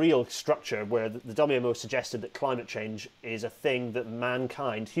real structure where the WMO suggested that climate change is a thing that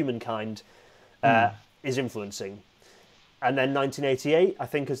humankind, is influencing. And then 1988, I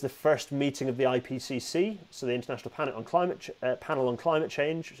think, is the first meeting of the IPCC, so the International Panel on Climate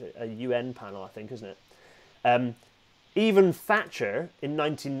Change, a UN panel, I think, isn't it? Even Thatcher in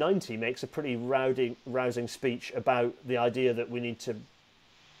 1990 makes a pretty rousing speech about the idea that we need to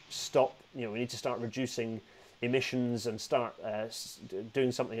stop, we need to start reducing emissions and start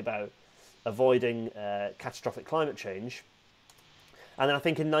doing something about avoiding catastrophic climate change. And then I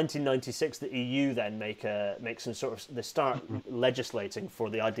think in 1996 the EU then they start legislating for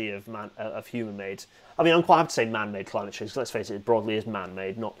the idea of human-made. I mean, I'm quite happy to say man-made climate change, because let's face it broadly is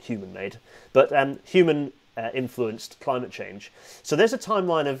man-made, not human-made, but human influenced climate change. So there's a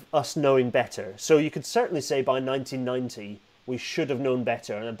timeline of us knowing better. So you could certainly say by 1990 we should have known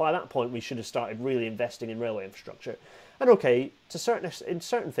better, and by that point we should have started really investing in railway infrastructure. And okay, in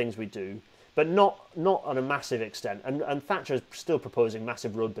certain things we do, but not on a massive extent. And Thatcher is still proposing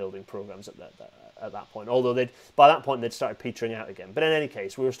massive road building programs at that point, although by that point they'd started petering out again. But in any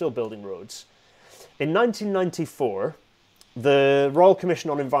case, we were still building roads. In 1994, the Royal Commission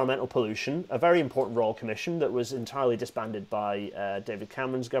on Environmental Pollution, a very important Royal Commission that was entirely disbanded by David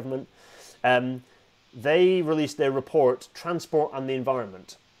Cameron's government, they released their report, Transport and the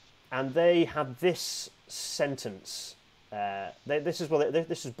Environment. And they had this sentence This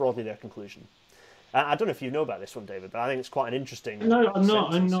is broadly their conclusion. I don't know if you know about this one, David, but I think it's quite an interesting. No, I'm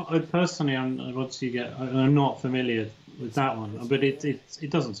not. I'm sentence. not. Personally, I'm not familiar with that one. But it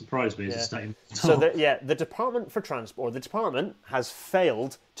doesn't surprise me as a statement. So the Department for Transport, the department has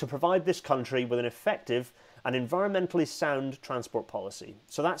failed to provide this country with an effective and environmentally sound transport policy.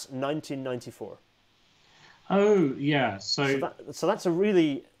 So that's 1994. Oh yeah. So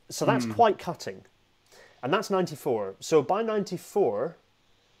that's quite cutting, and that's 94. So by 94.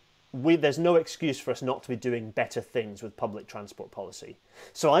 There's no excuse for us not to be doing better things with public transport policy.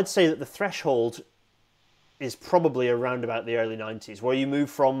 So I'd say that the threshold is probably around about the early 90s, where you move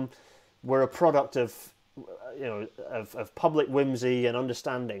from we're a product of of public whimsy and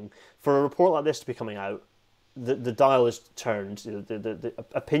understanding. For a report like this to be coming out, the dial is turned, the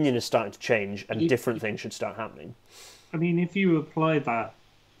opinion is starting to change, and different things should start happening. I mean, if you apply that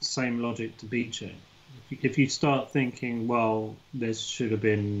same logic to Beeching, if you start thinking, well, there should have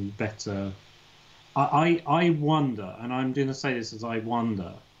been better, I wonder, and I'm going to say this as I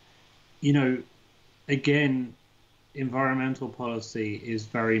wonder, again, environmental policy is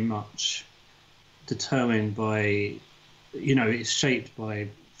very much determined by, it's shaped by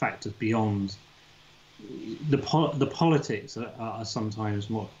factors beyond the politics are sometimes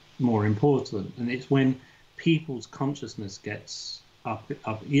more important, and it's when people's consciousness gets up.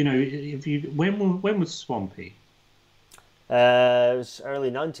 When was Swampy? It was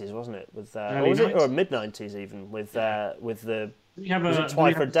early 90s, wasn't it? Or mid 90s even with the. Was it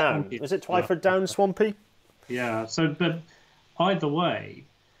Twyford Down? Was it Twyford Down Swampy? Yeah. So, but either way,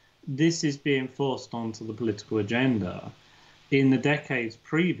 this is being forced onto the political agenda. In the decades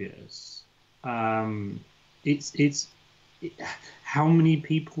previous, it's how many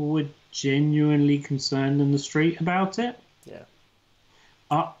people were genuinely concerned in the street about it? Yeah.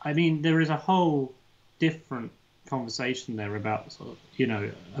 I mean, there is a whole different conversation there about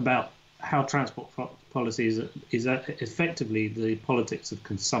about how transport policy is effectively the politics of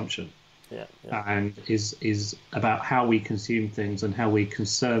consumption, and is about how we consume things and how we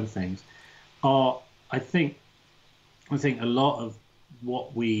conserve things. I think a lot of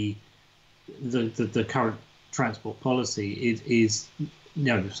what the current transport policy is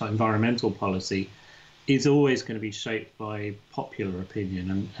so environmental policy is always going to be shaped by popular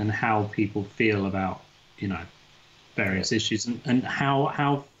opinion and how people feel about various issues, and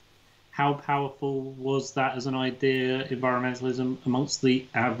how powerful was that as an idea, environmentalism, amongst the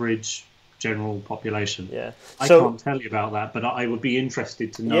average general population. I can't tell you about that, but I would be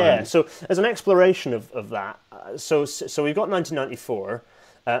interested to know. So as an exploration of that, so we've got 1994,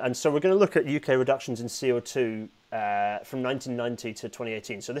 and so we're going to look at UK reductions in CO2 from 1990 to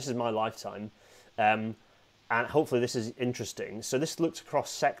 2018. So this is my lifetime. And hopefully this is interesting. So this looks across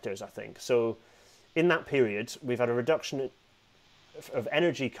sectors, I think. So in that period, we've had a reduction of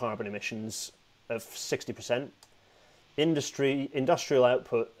energy carbon emissions of 60%, industrial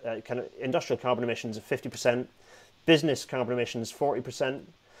output, industrial carbon emissions of 50%, business carbon emissions 40%,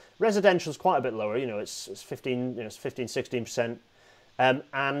 residential is quite a bit lower. It's 15, 16%.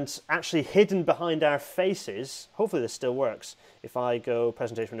 And actually hidden behind our faces, hopefully this still works, if I go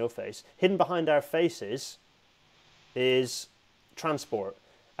presentation with no face, hidden behind our faces is transport.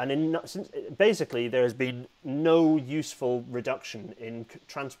 And basically there has been no useful reduction in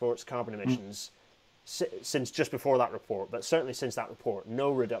transport's carbon emissions since just before that report, but certainly since that report,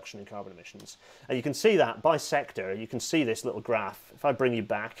 no reduction in carbon emissions. And you can see that by sector. You can see this little graph. If I bring you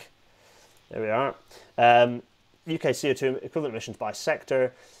back, there we are. UK CO2 equivalent emissions by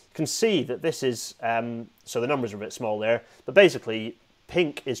sector. You can see that this is, so the numbers are a bit small there, but basically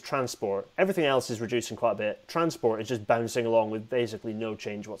pink is transport. Everything else is reducing quite a bit. Transport is just bouncing along with basically no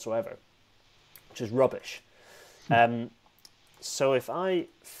change whatsoever, which is rubbish. So if I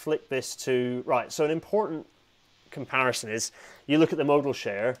flick this to, right, so an important comparison is, you look at the modal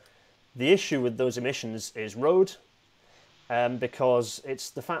share, the issue with those emissions is road, because it's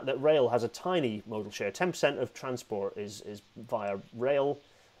the fact that rail has a tiny modal share. 10% of transport is via rail.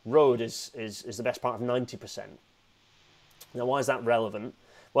 Road is the best part of 90%. Now, why is that relevant?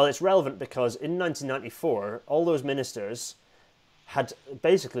 Well, it's relevant because in 1994, all those ministers had,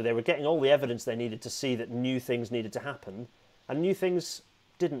 basically, they were getting all the evidence they needed to see that new things needed to happen, and new things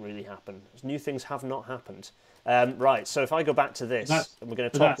didn't really happen. New things have not happened. Right, so if I go back to this, and we're going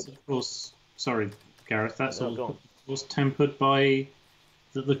to talk... That's, of course, sorry, Gareth, that's was tempered by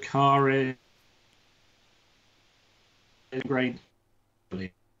the car is great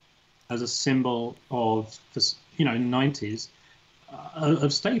as a symbol of, 90s,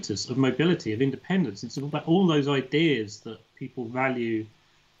 of status, of mobility, of independence. It's about all those ideas that people value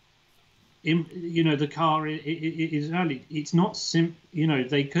the car is only, it's not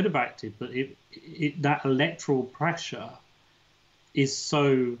they could have acted, but that electoral pressure is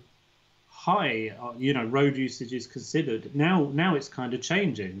so high. Road usage is considered now. It's kind of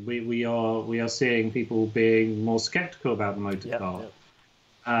changing. We are seeing people being more skeptical about the motor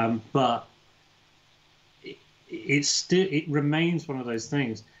car. But it remains one of those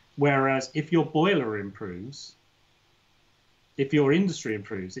things. Whereas if your boiler improves, if your industry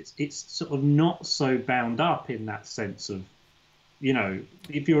improves, it's sort of not so bound up in that sense of,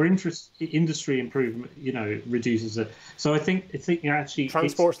 if your industry improvement, reduces it. So I think actually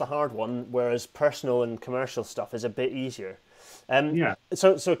transport's the hard one, whereas personal and commercial stuff is a bit easier.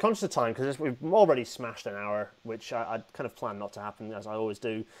 So conscious of time, because we've already smashed an hour, which I kind of plan not to happen, as I always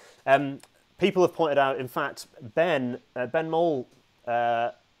do. People have pointed out, in fact, Ben Mole,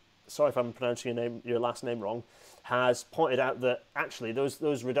 sorry if I'm pronouncing your last name wrong, has pointed out that actually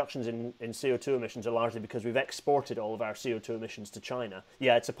those reductions in CO2 emissions are largely because we've exported all of our CO2 emissions to China.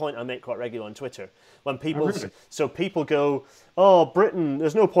 Yeah, it's a point I make quite regularly on Twitter. When people people go, oh, Britain,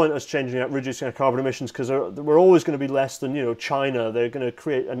 there's no point us reducing our carbon emissions because we're always going to be less than China. They're going to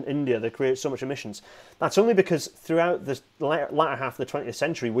create, and India, they create so much emissions. That's only because throughout the latter half of the 20th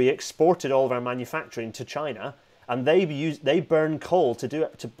century we exported all of our manufacturing to China, and they burn coal to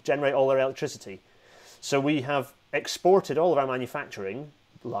generate all their electricity. So we have exported all of our manufacturing,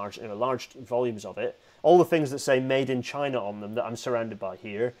 large volumes of it, all the things that say made in China on them that I'm surrounded by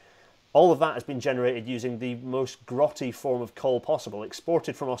here, all of that has been generated using the most grotty form of coal possible,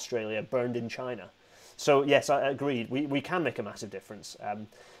 exported from Australia, burned in China. So yes, I agreed, we can make a massive difference.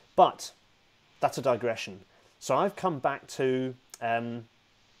 But that's a digression. So I've come back to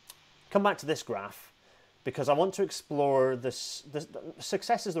this graph, because I want to explore this.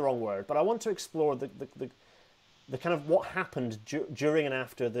 Success is the wrong word, but I want to explore the kind of what happened during and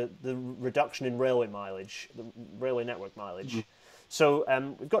after the reduction in railway mileage, the railway network mileage. Mm-hmm. So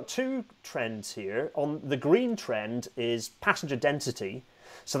we've got two trends here. On the green trend is passenger density.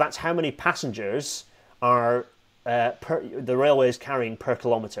 So that's how many passengers are the railway is carrying per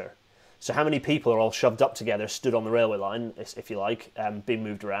kilometre. So how many people are all shoved up together, stood on the railway line, if you like, being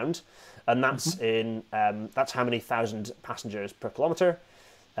moved around. And that's that's how many thousand passengers per kilometre.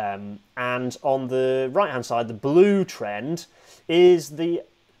 And on the right-hand side, the blue trend is the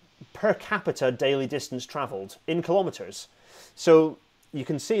per capita daily distance travelled in kilometres. So you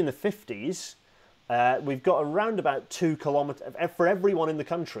can see in the 50s, we've got around about 2 kilometres, for everyone in the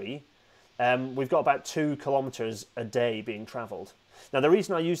country, we've got about 2 kilometres a day being travelled. Now, the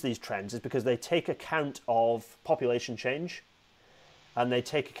reason I use these trends is because they take account of population change, and they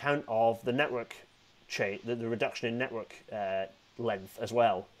take account of the network change, the reduction in network length as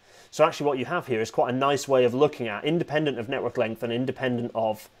well. So actually what you have here is quite a nice way of looking at, independent of network length and independent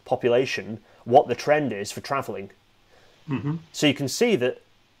of population, what the trend is for travelling. Mm-hmm. So you can see that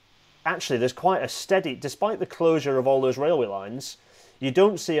actually there's quite a steady, despite the closure of all those railway lines, you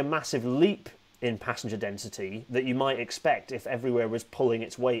don't see a massive leap in passenger density that you might expect if everywhere was pulling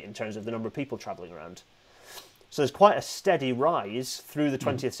its weight in terms of the number of people travelling around. So there's quite a steady rise through the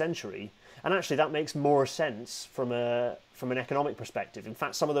 20th century, and actually that makes more sense from an economic perspective. In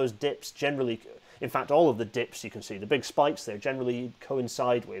fact, some of those dips generally, in fact, all of the dips you can see, the big spikes there, generally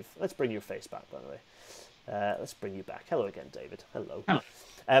coincide with. Let's bring your face back, by the way. Let's bring you back. Hello again, David. Hello.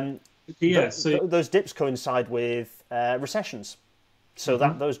 Those dips coincide with recessions. So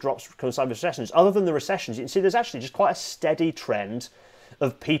those drops coincide with recessions. Other than the recessions, you can see there's actually just quite a steady trend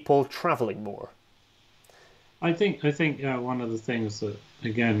of people travelling more. I think one of the things that,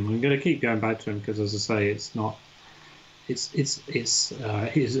 again, I'm going to keep going back to him because, as I say, it's not, it's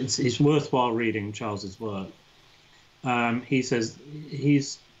worthwhile reading Charles's work. He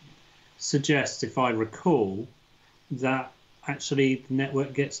suggests, if I recall, that actually the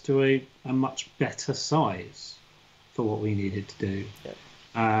network gets to a much better size for what we needed to do. Yep.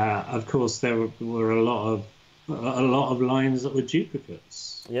 Of course, there were a lot of lines that were duplicates.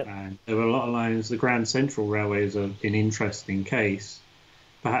 Yep. And there were a lot of lines. The Grand Central Railway is an interesting case.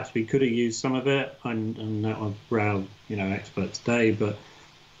 Perhaps we could have used some of it. I'm not a rail expert today, but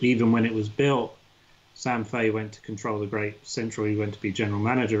even when it was built, Sam Fay went to control the Great Central. He went to be general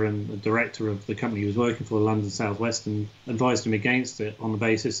manager, and the director of the company he was working for, London South Western, advised him against it on the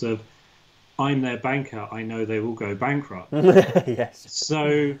basis of, I'm their banker, I know they will go bankrupt. Yes.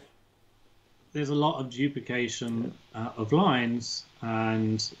 So there's a lot of duplication of lines,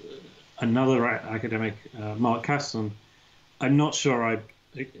 and another academic, Mark Casson, I'm not sure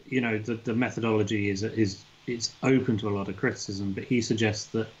the methodology is open to a lot of criticism, but he suggests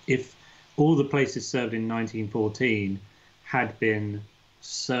that if all the places served in 1914 had been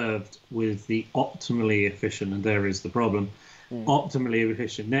served with the optimally efficient, and there is the problem, optimally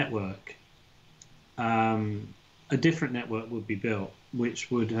efficient network, a different network would be built,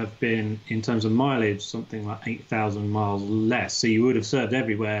 which would have been, in terms of mileage, something like 8,000 miles less. So you would have served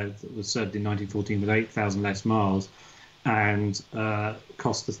everywhere that was served in 1914 with 8,000 less miles, and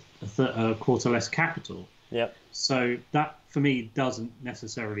cost a quarter less capital. Yep. So that, for me, doesn't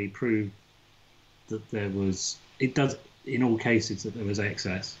necessarily prove that there was. It does, in all cases, that there was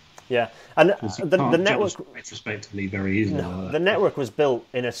excess. Yeah, and the network retrospectively very easily. No, the network was built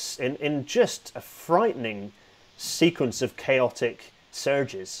in just a frightening sequence of chaotic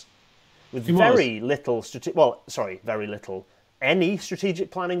surges, with very little any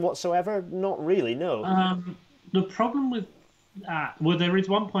strategic planning whatsoever. Not really, no. The problem with that, well, there is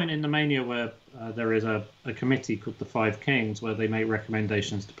one point in the Mania where there is a committee called the Five Kings where they make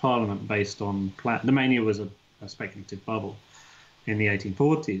recommendations to Parliament based on plan. The Mania was a speculative bubble in the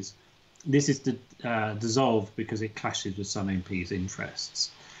 1840s. This is dissolved because it clashes with some MPs'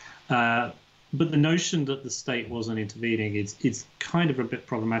 interests. But the notion that the state wasn't intervening is kind of a bit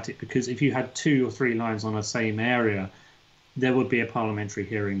problematic, because if you had 2 or 3 lines on the same area, there would be a parliamentary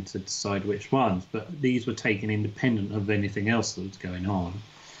hearing to decide which ones. But these were taken independent of anything else that was going on.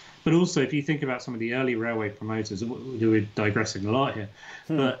 But also, if you think about some of the early railway promoters, we're digressing a lot here,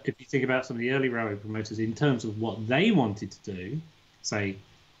 but if you think about some of the early railway promoters in terms of what they wanted to do, say,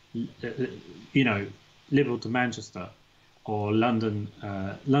 Liverpool to Manchester, or London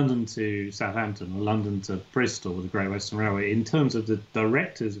to Southampton, or London to Bristol with the Great Western Railway, in terms of the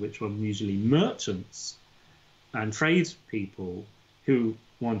directors, which were usually merchants and tradespeople who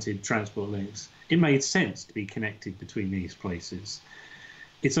wanted transport links, it made sense to be connected between these places.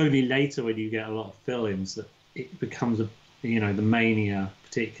 It's only later, when you get a lot of fill-ins, that it becomes the Mania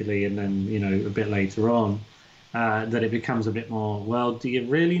particularly, and then a bit later on, that it becomes a bit more, well, do you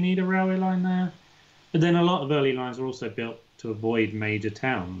really need a railway line there? But then a lot of early lines were also built to avoid major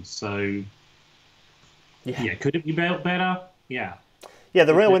towns. So, yeah, could it be built better? Yeah. Yeah,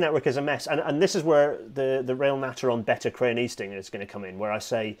 the railway network is a mess. And this is where the rail natter on Better Crane Easting is going to come in, where I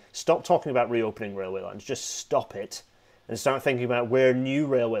say, stop talking about reopening railway lines. Just stop it and start thinking about where new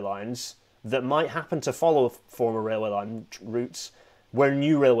railway lines that might happen to follow former railway line routes, where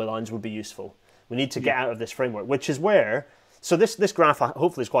new railway lines would be useful. We need to get out of this framework, which is where... So this graph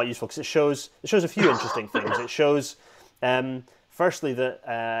hopefully is quite useful, because it shows a few interesting things. It shows, firstly,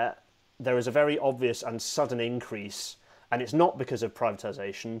 that there is a very obvious and sudden increase, and it's not because of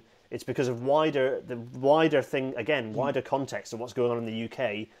privatisation. It's because of wider context of what's going on in the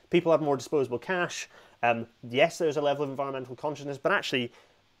UK. People have more disposable cash. Yes, there's a level of environmental consciousness, but actually,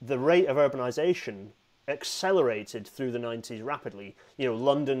 the rate of urbanisation accelerated through the 90s rapidly.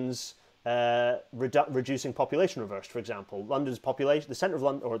 London's reducing population reversed, for example. London's population, the centre of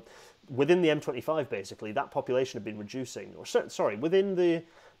London, or within the M25, basically, that population had been reducing, within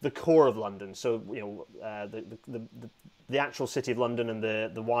the core of London. So the actual city of London and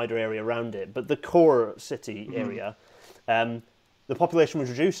the wider area around it, but the core city area, the population was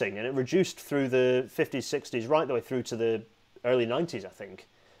reducing, and it reduced through the 50s, 60s, right the way through to the early 90s, I think,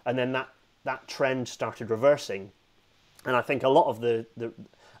 and then that trend started reversing, and I think a lot of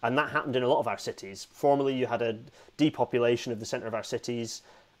and that happened in a lot of our cities. Formerly, you had a depopulation of the centre of our cities,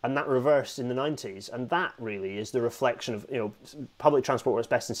 and that reversed in the 90s. And that really is the reflection of public transport works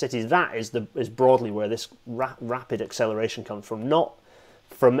best in cities. That is broadly where this rapid acceleration comes from, not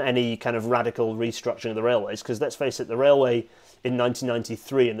from any kind of radical restructuring of the railways. Because let's face it, the railway in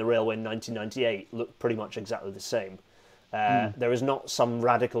 1993 and the railway in 1998 look pretty much exactly the same. There is not some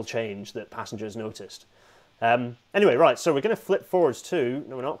radical change that passengers noticed. Anyway, right, so we're going to flip forwards to...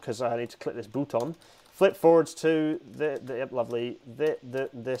 No, we're not, because I need to click this button. Flip forwards to lovely...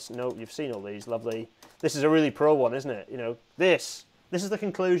 This... No, you've seen all these. Lovely. This is a really pro one, isn't it? This is the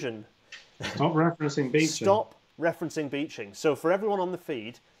conclusion. Stop referencing Beeching. Stop referencing Beeching. So for everyone on the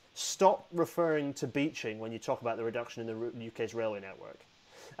feed, stop referring to Beeching when you talk about the reduction in the UK's railway network.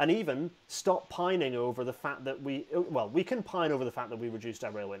 And even stop pining over the fact that we can pine over the fact that we reduced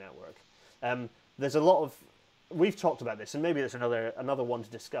our railway network. There's a lot of... We've talked about this, and maybe there's another one to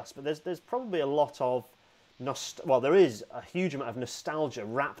discuss, but there's probably a lot of... there is a huge amount of nostalgia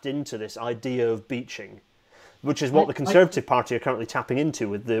wrapped into this idea of Beeching, which is what the Conservative Party are currently tapping into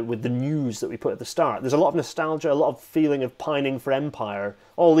with the news that we put at the start. There's a lot of nostalgia, a lot of feeling of pining for empire,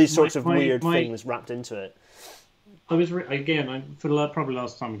 all these sorts of weird things wrapped into it. I was, for probably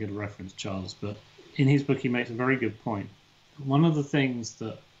last time I'm going to reference Charles, but in his book he makes a very good point. One of the things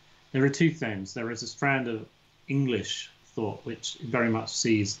that... There are two things. There is a strand of English thought which very much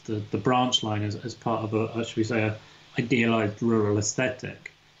sees the branch line as part of idealized rural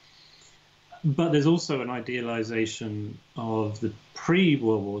aesthetic. But there's also an idealization of the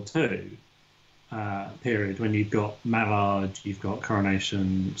pre-World War II period, when you've got Mallard, you've got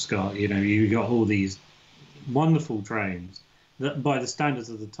Coronation, Scott, you've got all these wonderful trains that by the standards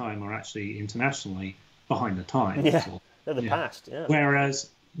of the time are actually internationally behind the times. Yeah, they're the past, yeah.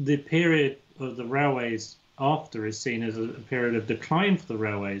 Whereas the period of the railways after is seen as a period of decline for the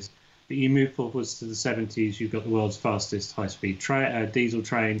railways. But you move forwards to the 70s, you've got the world's fastest high-speed diesel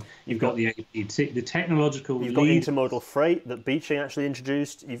train. You've got the APT, the technological. You've got intermodal freight that Beeching actually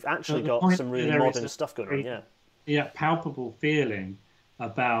introduced. You've actually got some really modern stuff going on. Yeah. Yeah, palpable feeling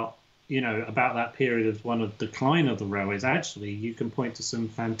about that period of one of decline of the railways. Actually, you can point to some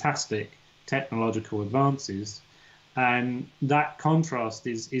fantastic technological advances, and that contrast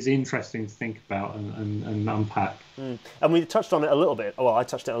is interesting to think about and unpack. And we touched on it a little bit. Well, I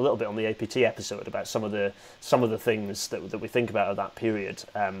touched on it a little bit on the APT episode about some of the things that we think about at that period.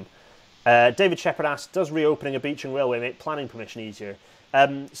 David Shepherd asked, does reopening a Beeching railway make planning permission easier?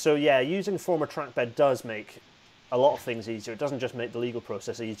 So yeah, using former trackbed does make a lot of things easier. It doesn't just make the legal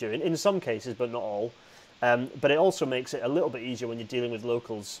process easier in some cases, but not all. But it also makes it a little bit easier when you're dealing with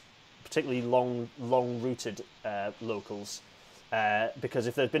locals, particularly long-routed locals, because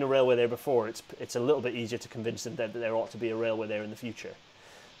if there's been a railway there before, it's a little bit easier to convince them that there ought to be a railway there in the future.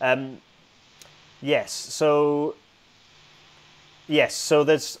 So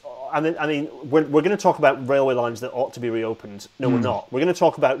there's. I mean, we're going to talk about railway lines that ought to be reopened. No, we're not. We're going to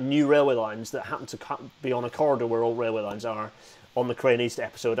talk about new railway lines that happen to be on a corridor where all railway lines are, on the Crane East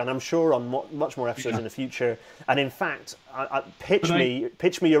episode, and I'm sure on much more episodes in the future. And in fact, pitch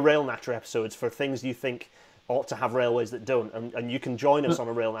me your Rail Natter episodes for things you think ought to have railways that don't, and you can join us on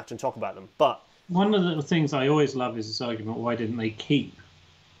a Rail Natter and talk about them. But one of the things I always love is this argument: why didn't they keep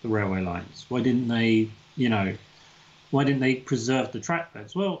the railway lines? Why didn't they, why didn't they preserve the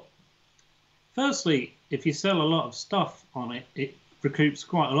trackbeds? Well, firstly, if you sell a lot of stuff on it, it recoups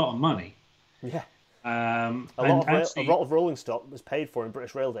quite a lot of money. Yeah. A lot of rolling stock was paid for in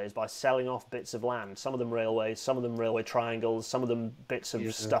British Rail days by selling off bits of land. Some of them railways, some of them railway triangles, some of them bits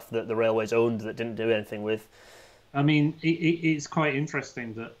of stuff that the railways owned that didn't do anything with. I mean, it's quite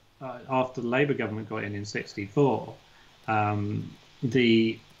interesting that after the Labour government got in '64,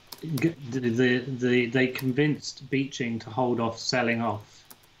 they convinced Beeching to hold off selling off.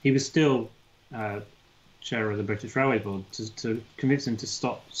 He was still chair of the British Railway Board, to convince him to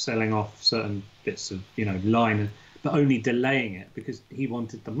stop selling off certain bits of line, but only delaying it because he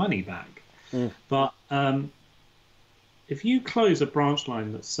wanted the money back. But if you close a branch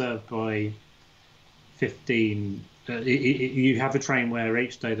line that's served by 15, you have a train where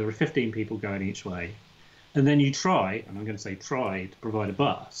each day there are 15 people going each way, and then you try, and I'm going to say try, to provide a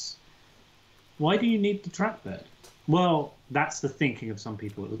bus. Why do you need the trackbed? Well, that's the thinking of some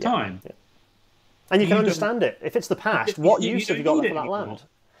people at the time. Yeah. And you can understand it. If it's the past, what use have you got for that land?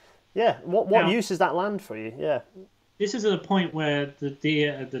 Yeah, what use is that land for you? Yeah. This is at a point where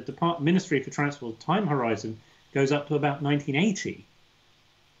the Ministry for Transport time horizon goes up to about 1980.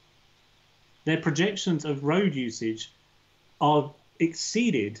 Their projections of road usage are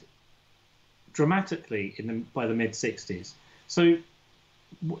exceeded dramatically by the mid-60s. So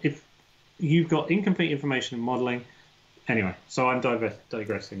if you've got incomplete information and modelling. Anyway, so I'm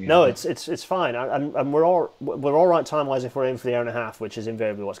digressing. No, it's fine, and we're all right time-wise if we're in for the hour and a half, which is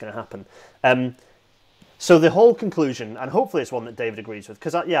invariably what's going to happen. So the whole conclusion, and hopefully it's one that David agrees with,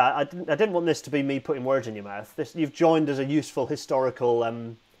 because I didn't want this to be me putting words in your mouth. You've joined as a useful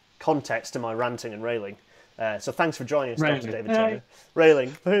historical context to my ranting and railing. So thanks for joining us, Dr. David Taylor.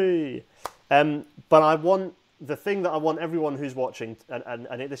 Railing, hey. But the thing that I want everyone who's watching, and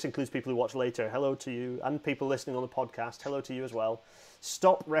this includes people who watch later, hello to you, and people listening on the podcast, hello to you as well.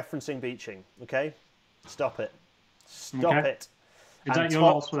 Stop referencing Beeching, okay? Stop it. Stop it. Is that your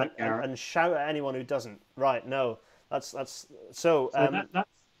last word, Gareth? And shout at anyone who doesn't. Right, no. That's that's the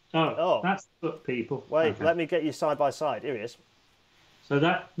book, people. Wait, let me get you side by side. Here he is. So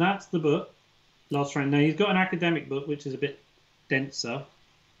that's the book, Last Train. Now, he's got an academic book, which is a bit denser.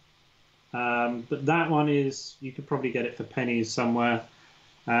 But that one you could probably get it for pennies somewhere,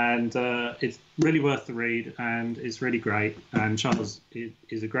 and it's really worth the read, and it's really great. And Charles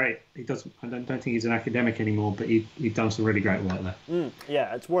is a great. I don't think he's an academic anymore, but he's done some really great work there.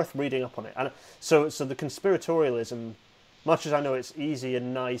 Yeah, it's worth reading up on it. And so the conspiratorialism, much as I know it's easy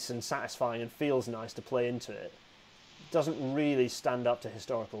and nice and satisfying and feels nice to play into it, doesn't really stand up to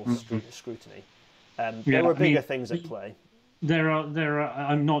historical scrutiny. There were bigger things at play. There are.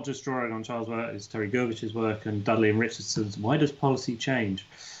 I'm not just drawing on Charles' work. It's Terry Govich's work and Dudley and Richardson's. Why does policy change?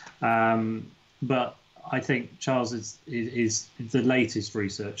 But I think Charles is the latest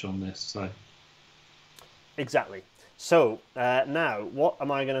research on this. So exactly. So now, what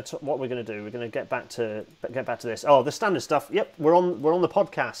am I going to? What we're going to do? We're going to get back to this. Oh, the standard stuff. Yep, we're on the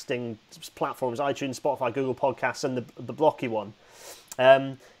podcasting platforms: iTunes, Spotify, Google Podcasts, and the blocky one.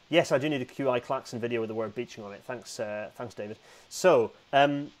 Yes, I do need a QI Klaxon video with the word beaching on it. Thanks, David. So,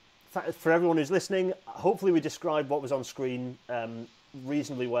 for everyone who's listening, hopefully we described what was on screen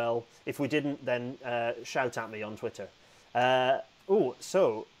reasonably well. If we didn't, then shout at me on Twitter.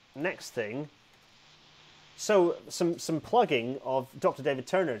 So next thing. So some plugging of Dr. David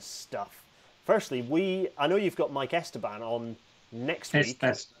Turner's stuff. Firstly, I know you've got Mike Esteban on next week.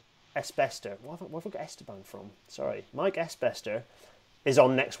 Espester. Where have I got Esteban from? Sorry, Mike Espester is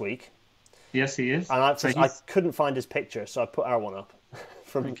on next week. Yes, he is. And I couldn't find his picture, so I put our one up.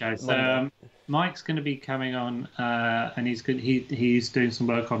 Okay, so Mike's going to be coming on, and he's doing some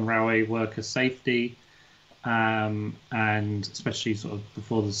work on railway worker safety, and especially sort of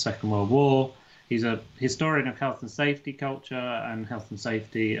before the Second World War. He's a historian of health and safety culture and health and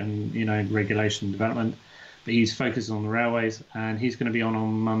safety and regulation and development, but he's focused on the railways, and he's going to be on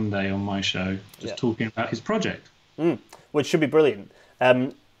Monday on my show, just talking about his project, which should be brilliant.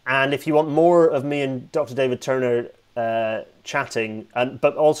 And if you want more of me and Dr. David Turner chatting,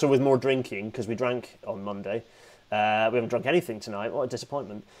 but also with more drinking, because we drank on Monday. We haven't drunk anything tonight. What a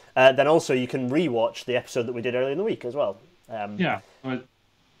disappointment. Then also you can re-watch the episode that we did earlier in the week as well.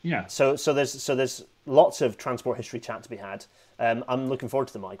 So there's lots of transport history chat to be had. I'm looking forward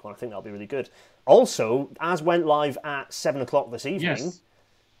to the Mike one. I think that'll be really good. Also, as went live at 7:00 this evening,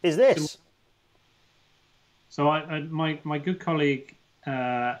 is this. So my good colleague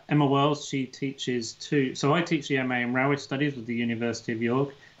Emma Wells, she teaches so I teach the MA in Railway Studies with the University of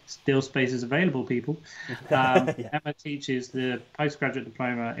York. Still spaces available, people. Emma teaches the postgraduate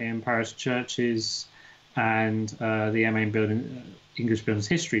diploma in parish churches and the MA in English Buildings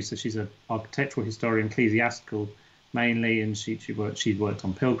History. So she's an architectural historian, ecclesiastical mainly, and she'd worked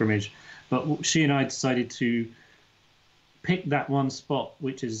on pilgrimage. But she and I decided to pick that one spot,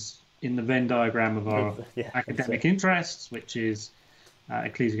 which is in the Venn diagram of our academic interests, which is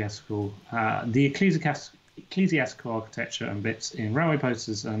ecclesiastical architecture and bits in railway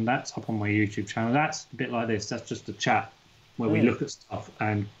posters, and that's up on my YouTube channel. That's a bit like this. That's just a chat where we look at stuff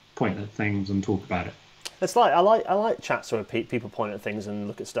and point at things and talk about it. It's like I like chats where people point at things and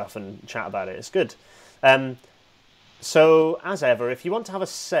look at stuff and chat about it. It's good. So as ever, if you want to have a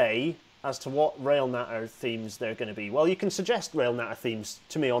say as to what Rail Natter themes they're going to be, well, you can suggest Rail Natter themes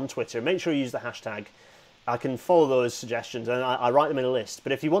to me on Twitter. Make sure you use the hashtag. I can follow those suggestions and I write them in a list.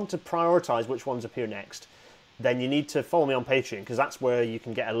 But if you want to prioritise which ones appear next, then you need to follow me on Patreon, because that's where you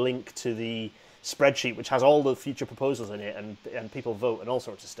can get a link to the spreadsheet which has all the future proposals in it, and people vote and all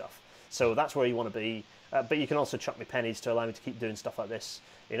sorts of stuff. So that's where you want to be. But you can also chuck me pennies to allow me to keep doing stuff like this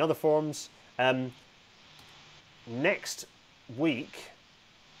in other forms. Next week,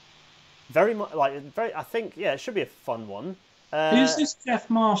 I think it should be a fun one. Who's this Jeff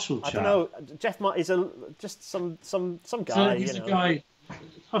Marshall chap? I don't know. Jeff Marshall is just some guy. So he's a guy.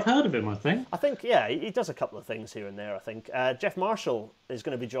 I've heard of him, I think. He does a couple of things here and there, I think. Jeff Marshall is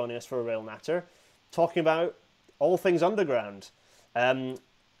going to be joining us for a Rail Natter, talking about all things underground.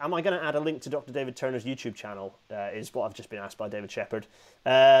 Am I going to add a link to Dr. David Turner's YouTube channel, is what I've just been asked by David Shepherd.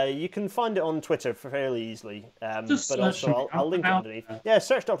 You can find it on Twitter fairly easily, but also I'll link it underneath. Yeah,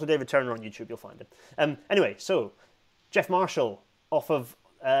 search Dr. David Turner on YouTube, you'll find it. Anyway, so Jeff Marshall, off of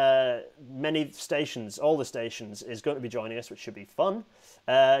many stations, all the stations, is going to be joining us, which should be fun.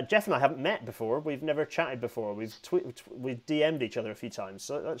 Jeff and I haven't met before. We've never chatted before. We've DM'd each other a few times,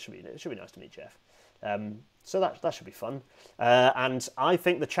 so it should be nice to meet Jeff. So that should be fun. And I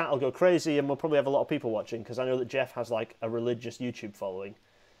think the chat will go crazy, and we'll probably have a lot of people watching, because I know that Jeff has like a religious YouTube following,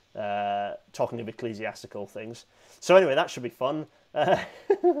 talking of ecclesiastical things. So anyway, that should be fun.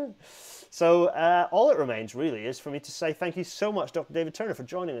 So all it remains really is for me to say thank you so much, Dr. David Turner, for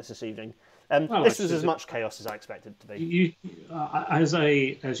joining us this evening. This was as much chaos as I expected it to be.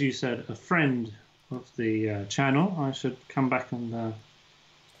 As you said, a friend of the channel, I should come back and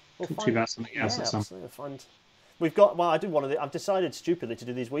talk to you about something else at some point. We've got. Well, I do one of the. I've decided stupidly to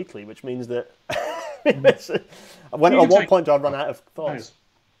do these weekly, which means that at what point do I run out of thoughts?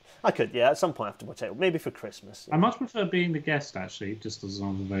 I could, at some point after my table, maybe for Christmas. I much prefer being the guest, actually, just as an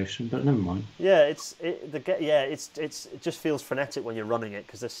observation. But never mind. Yeah, it just feels frenetic when you're running it,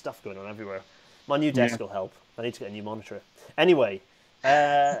 because there's stuff going on everywhere. My new desk will help. I need to get a new monitor. Anyway,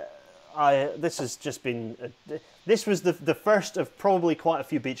 This has just been. This was the first of probably quite a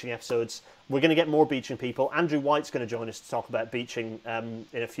few Beeching episodes. We're going to get more Beeching people. Andrew White's going to join us to talk about Beeching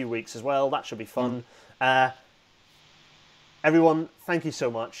in a few weeks as well. That should be fun. Everyone, thank you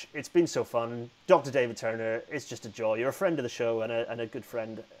so much. It's been so fun. Dr. David Turner, it's just a joy. You're a friend of the show and a good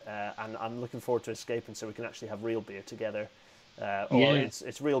friend, and I'm looking forward to escaping so we can actually have real beer together.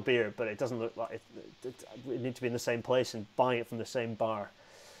 It's real beer, but it doesn't look like it. We need to be in the same place and buying it from the same bar.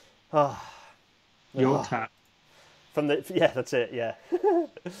 Your tap. That's it. Yeah.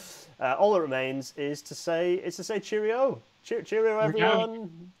 All that remains is to say cheerio. Cheerio,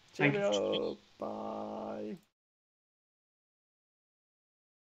 everyone. Cheerio. Bye.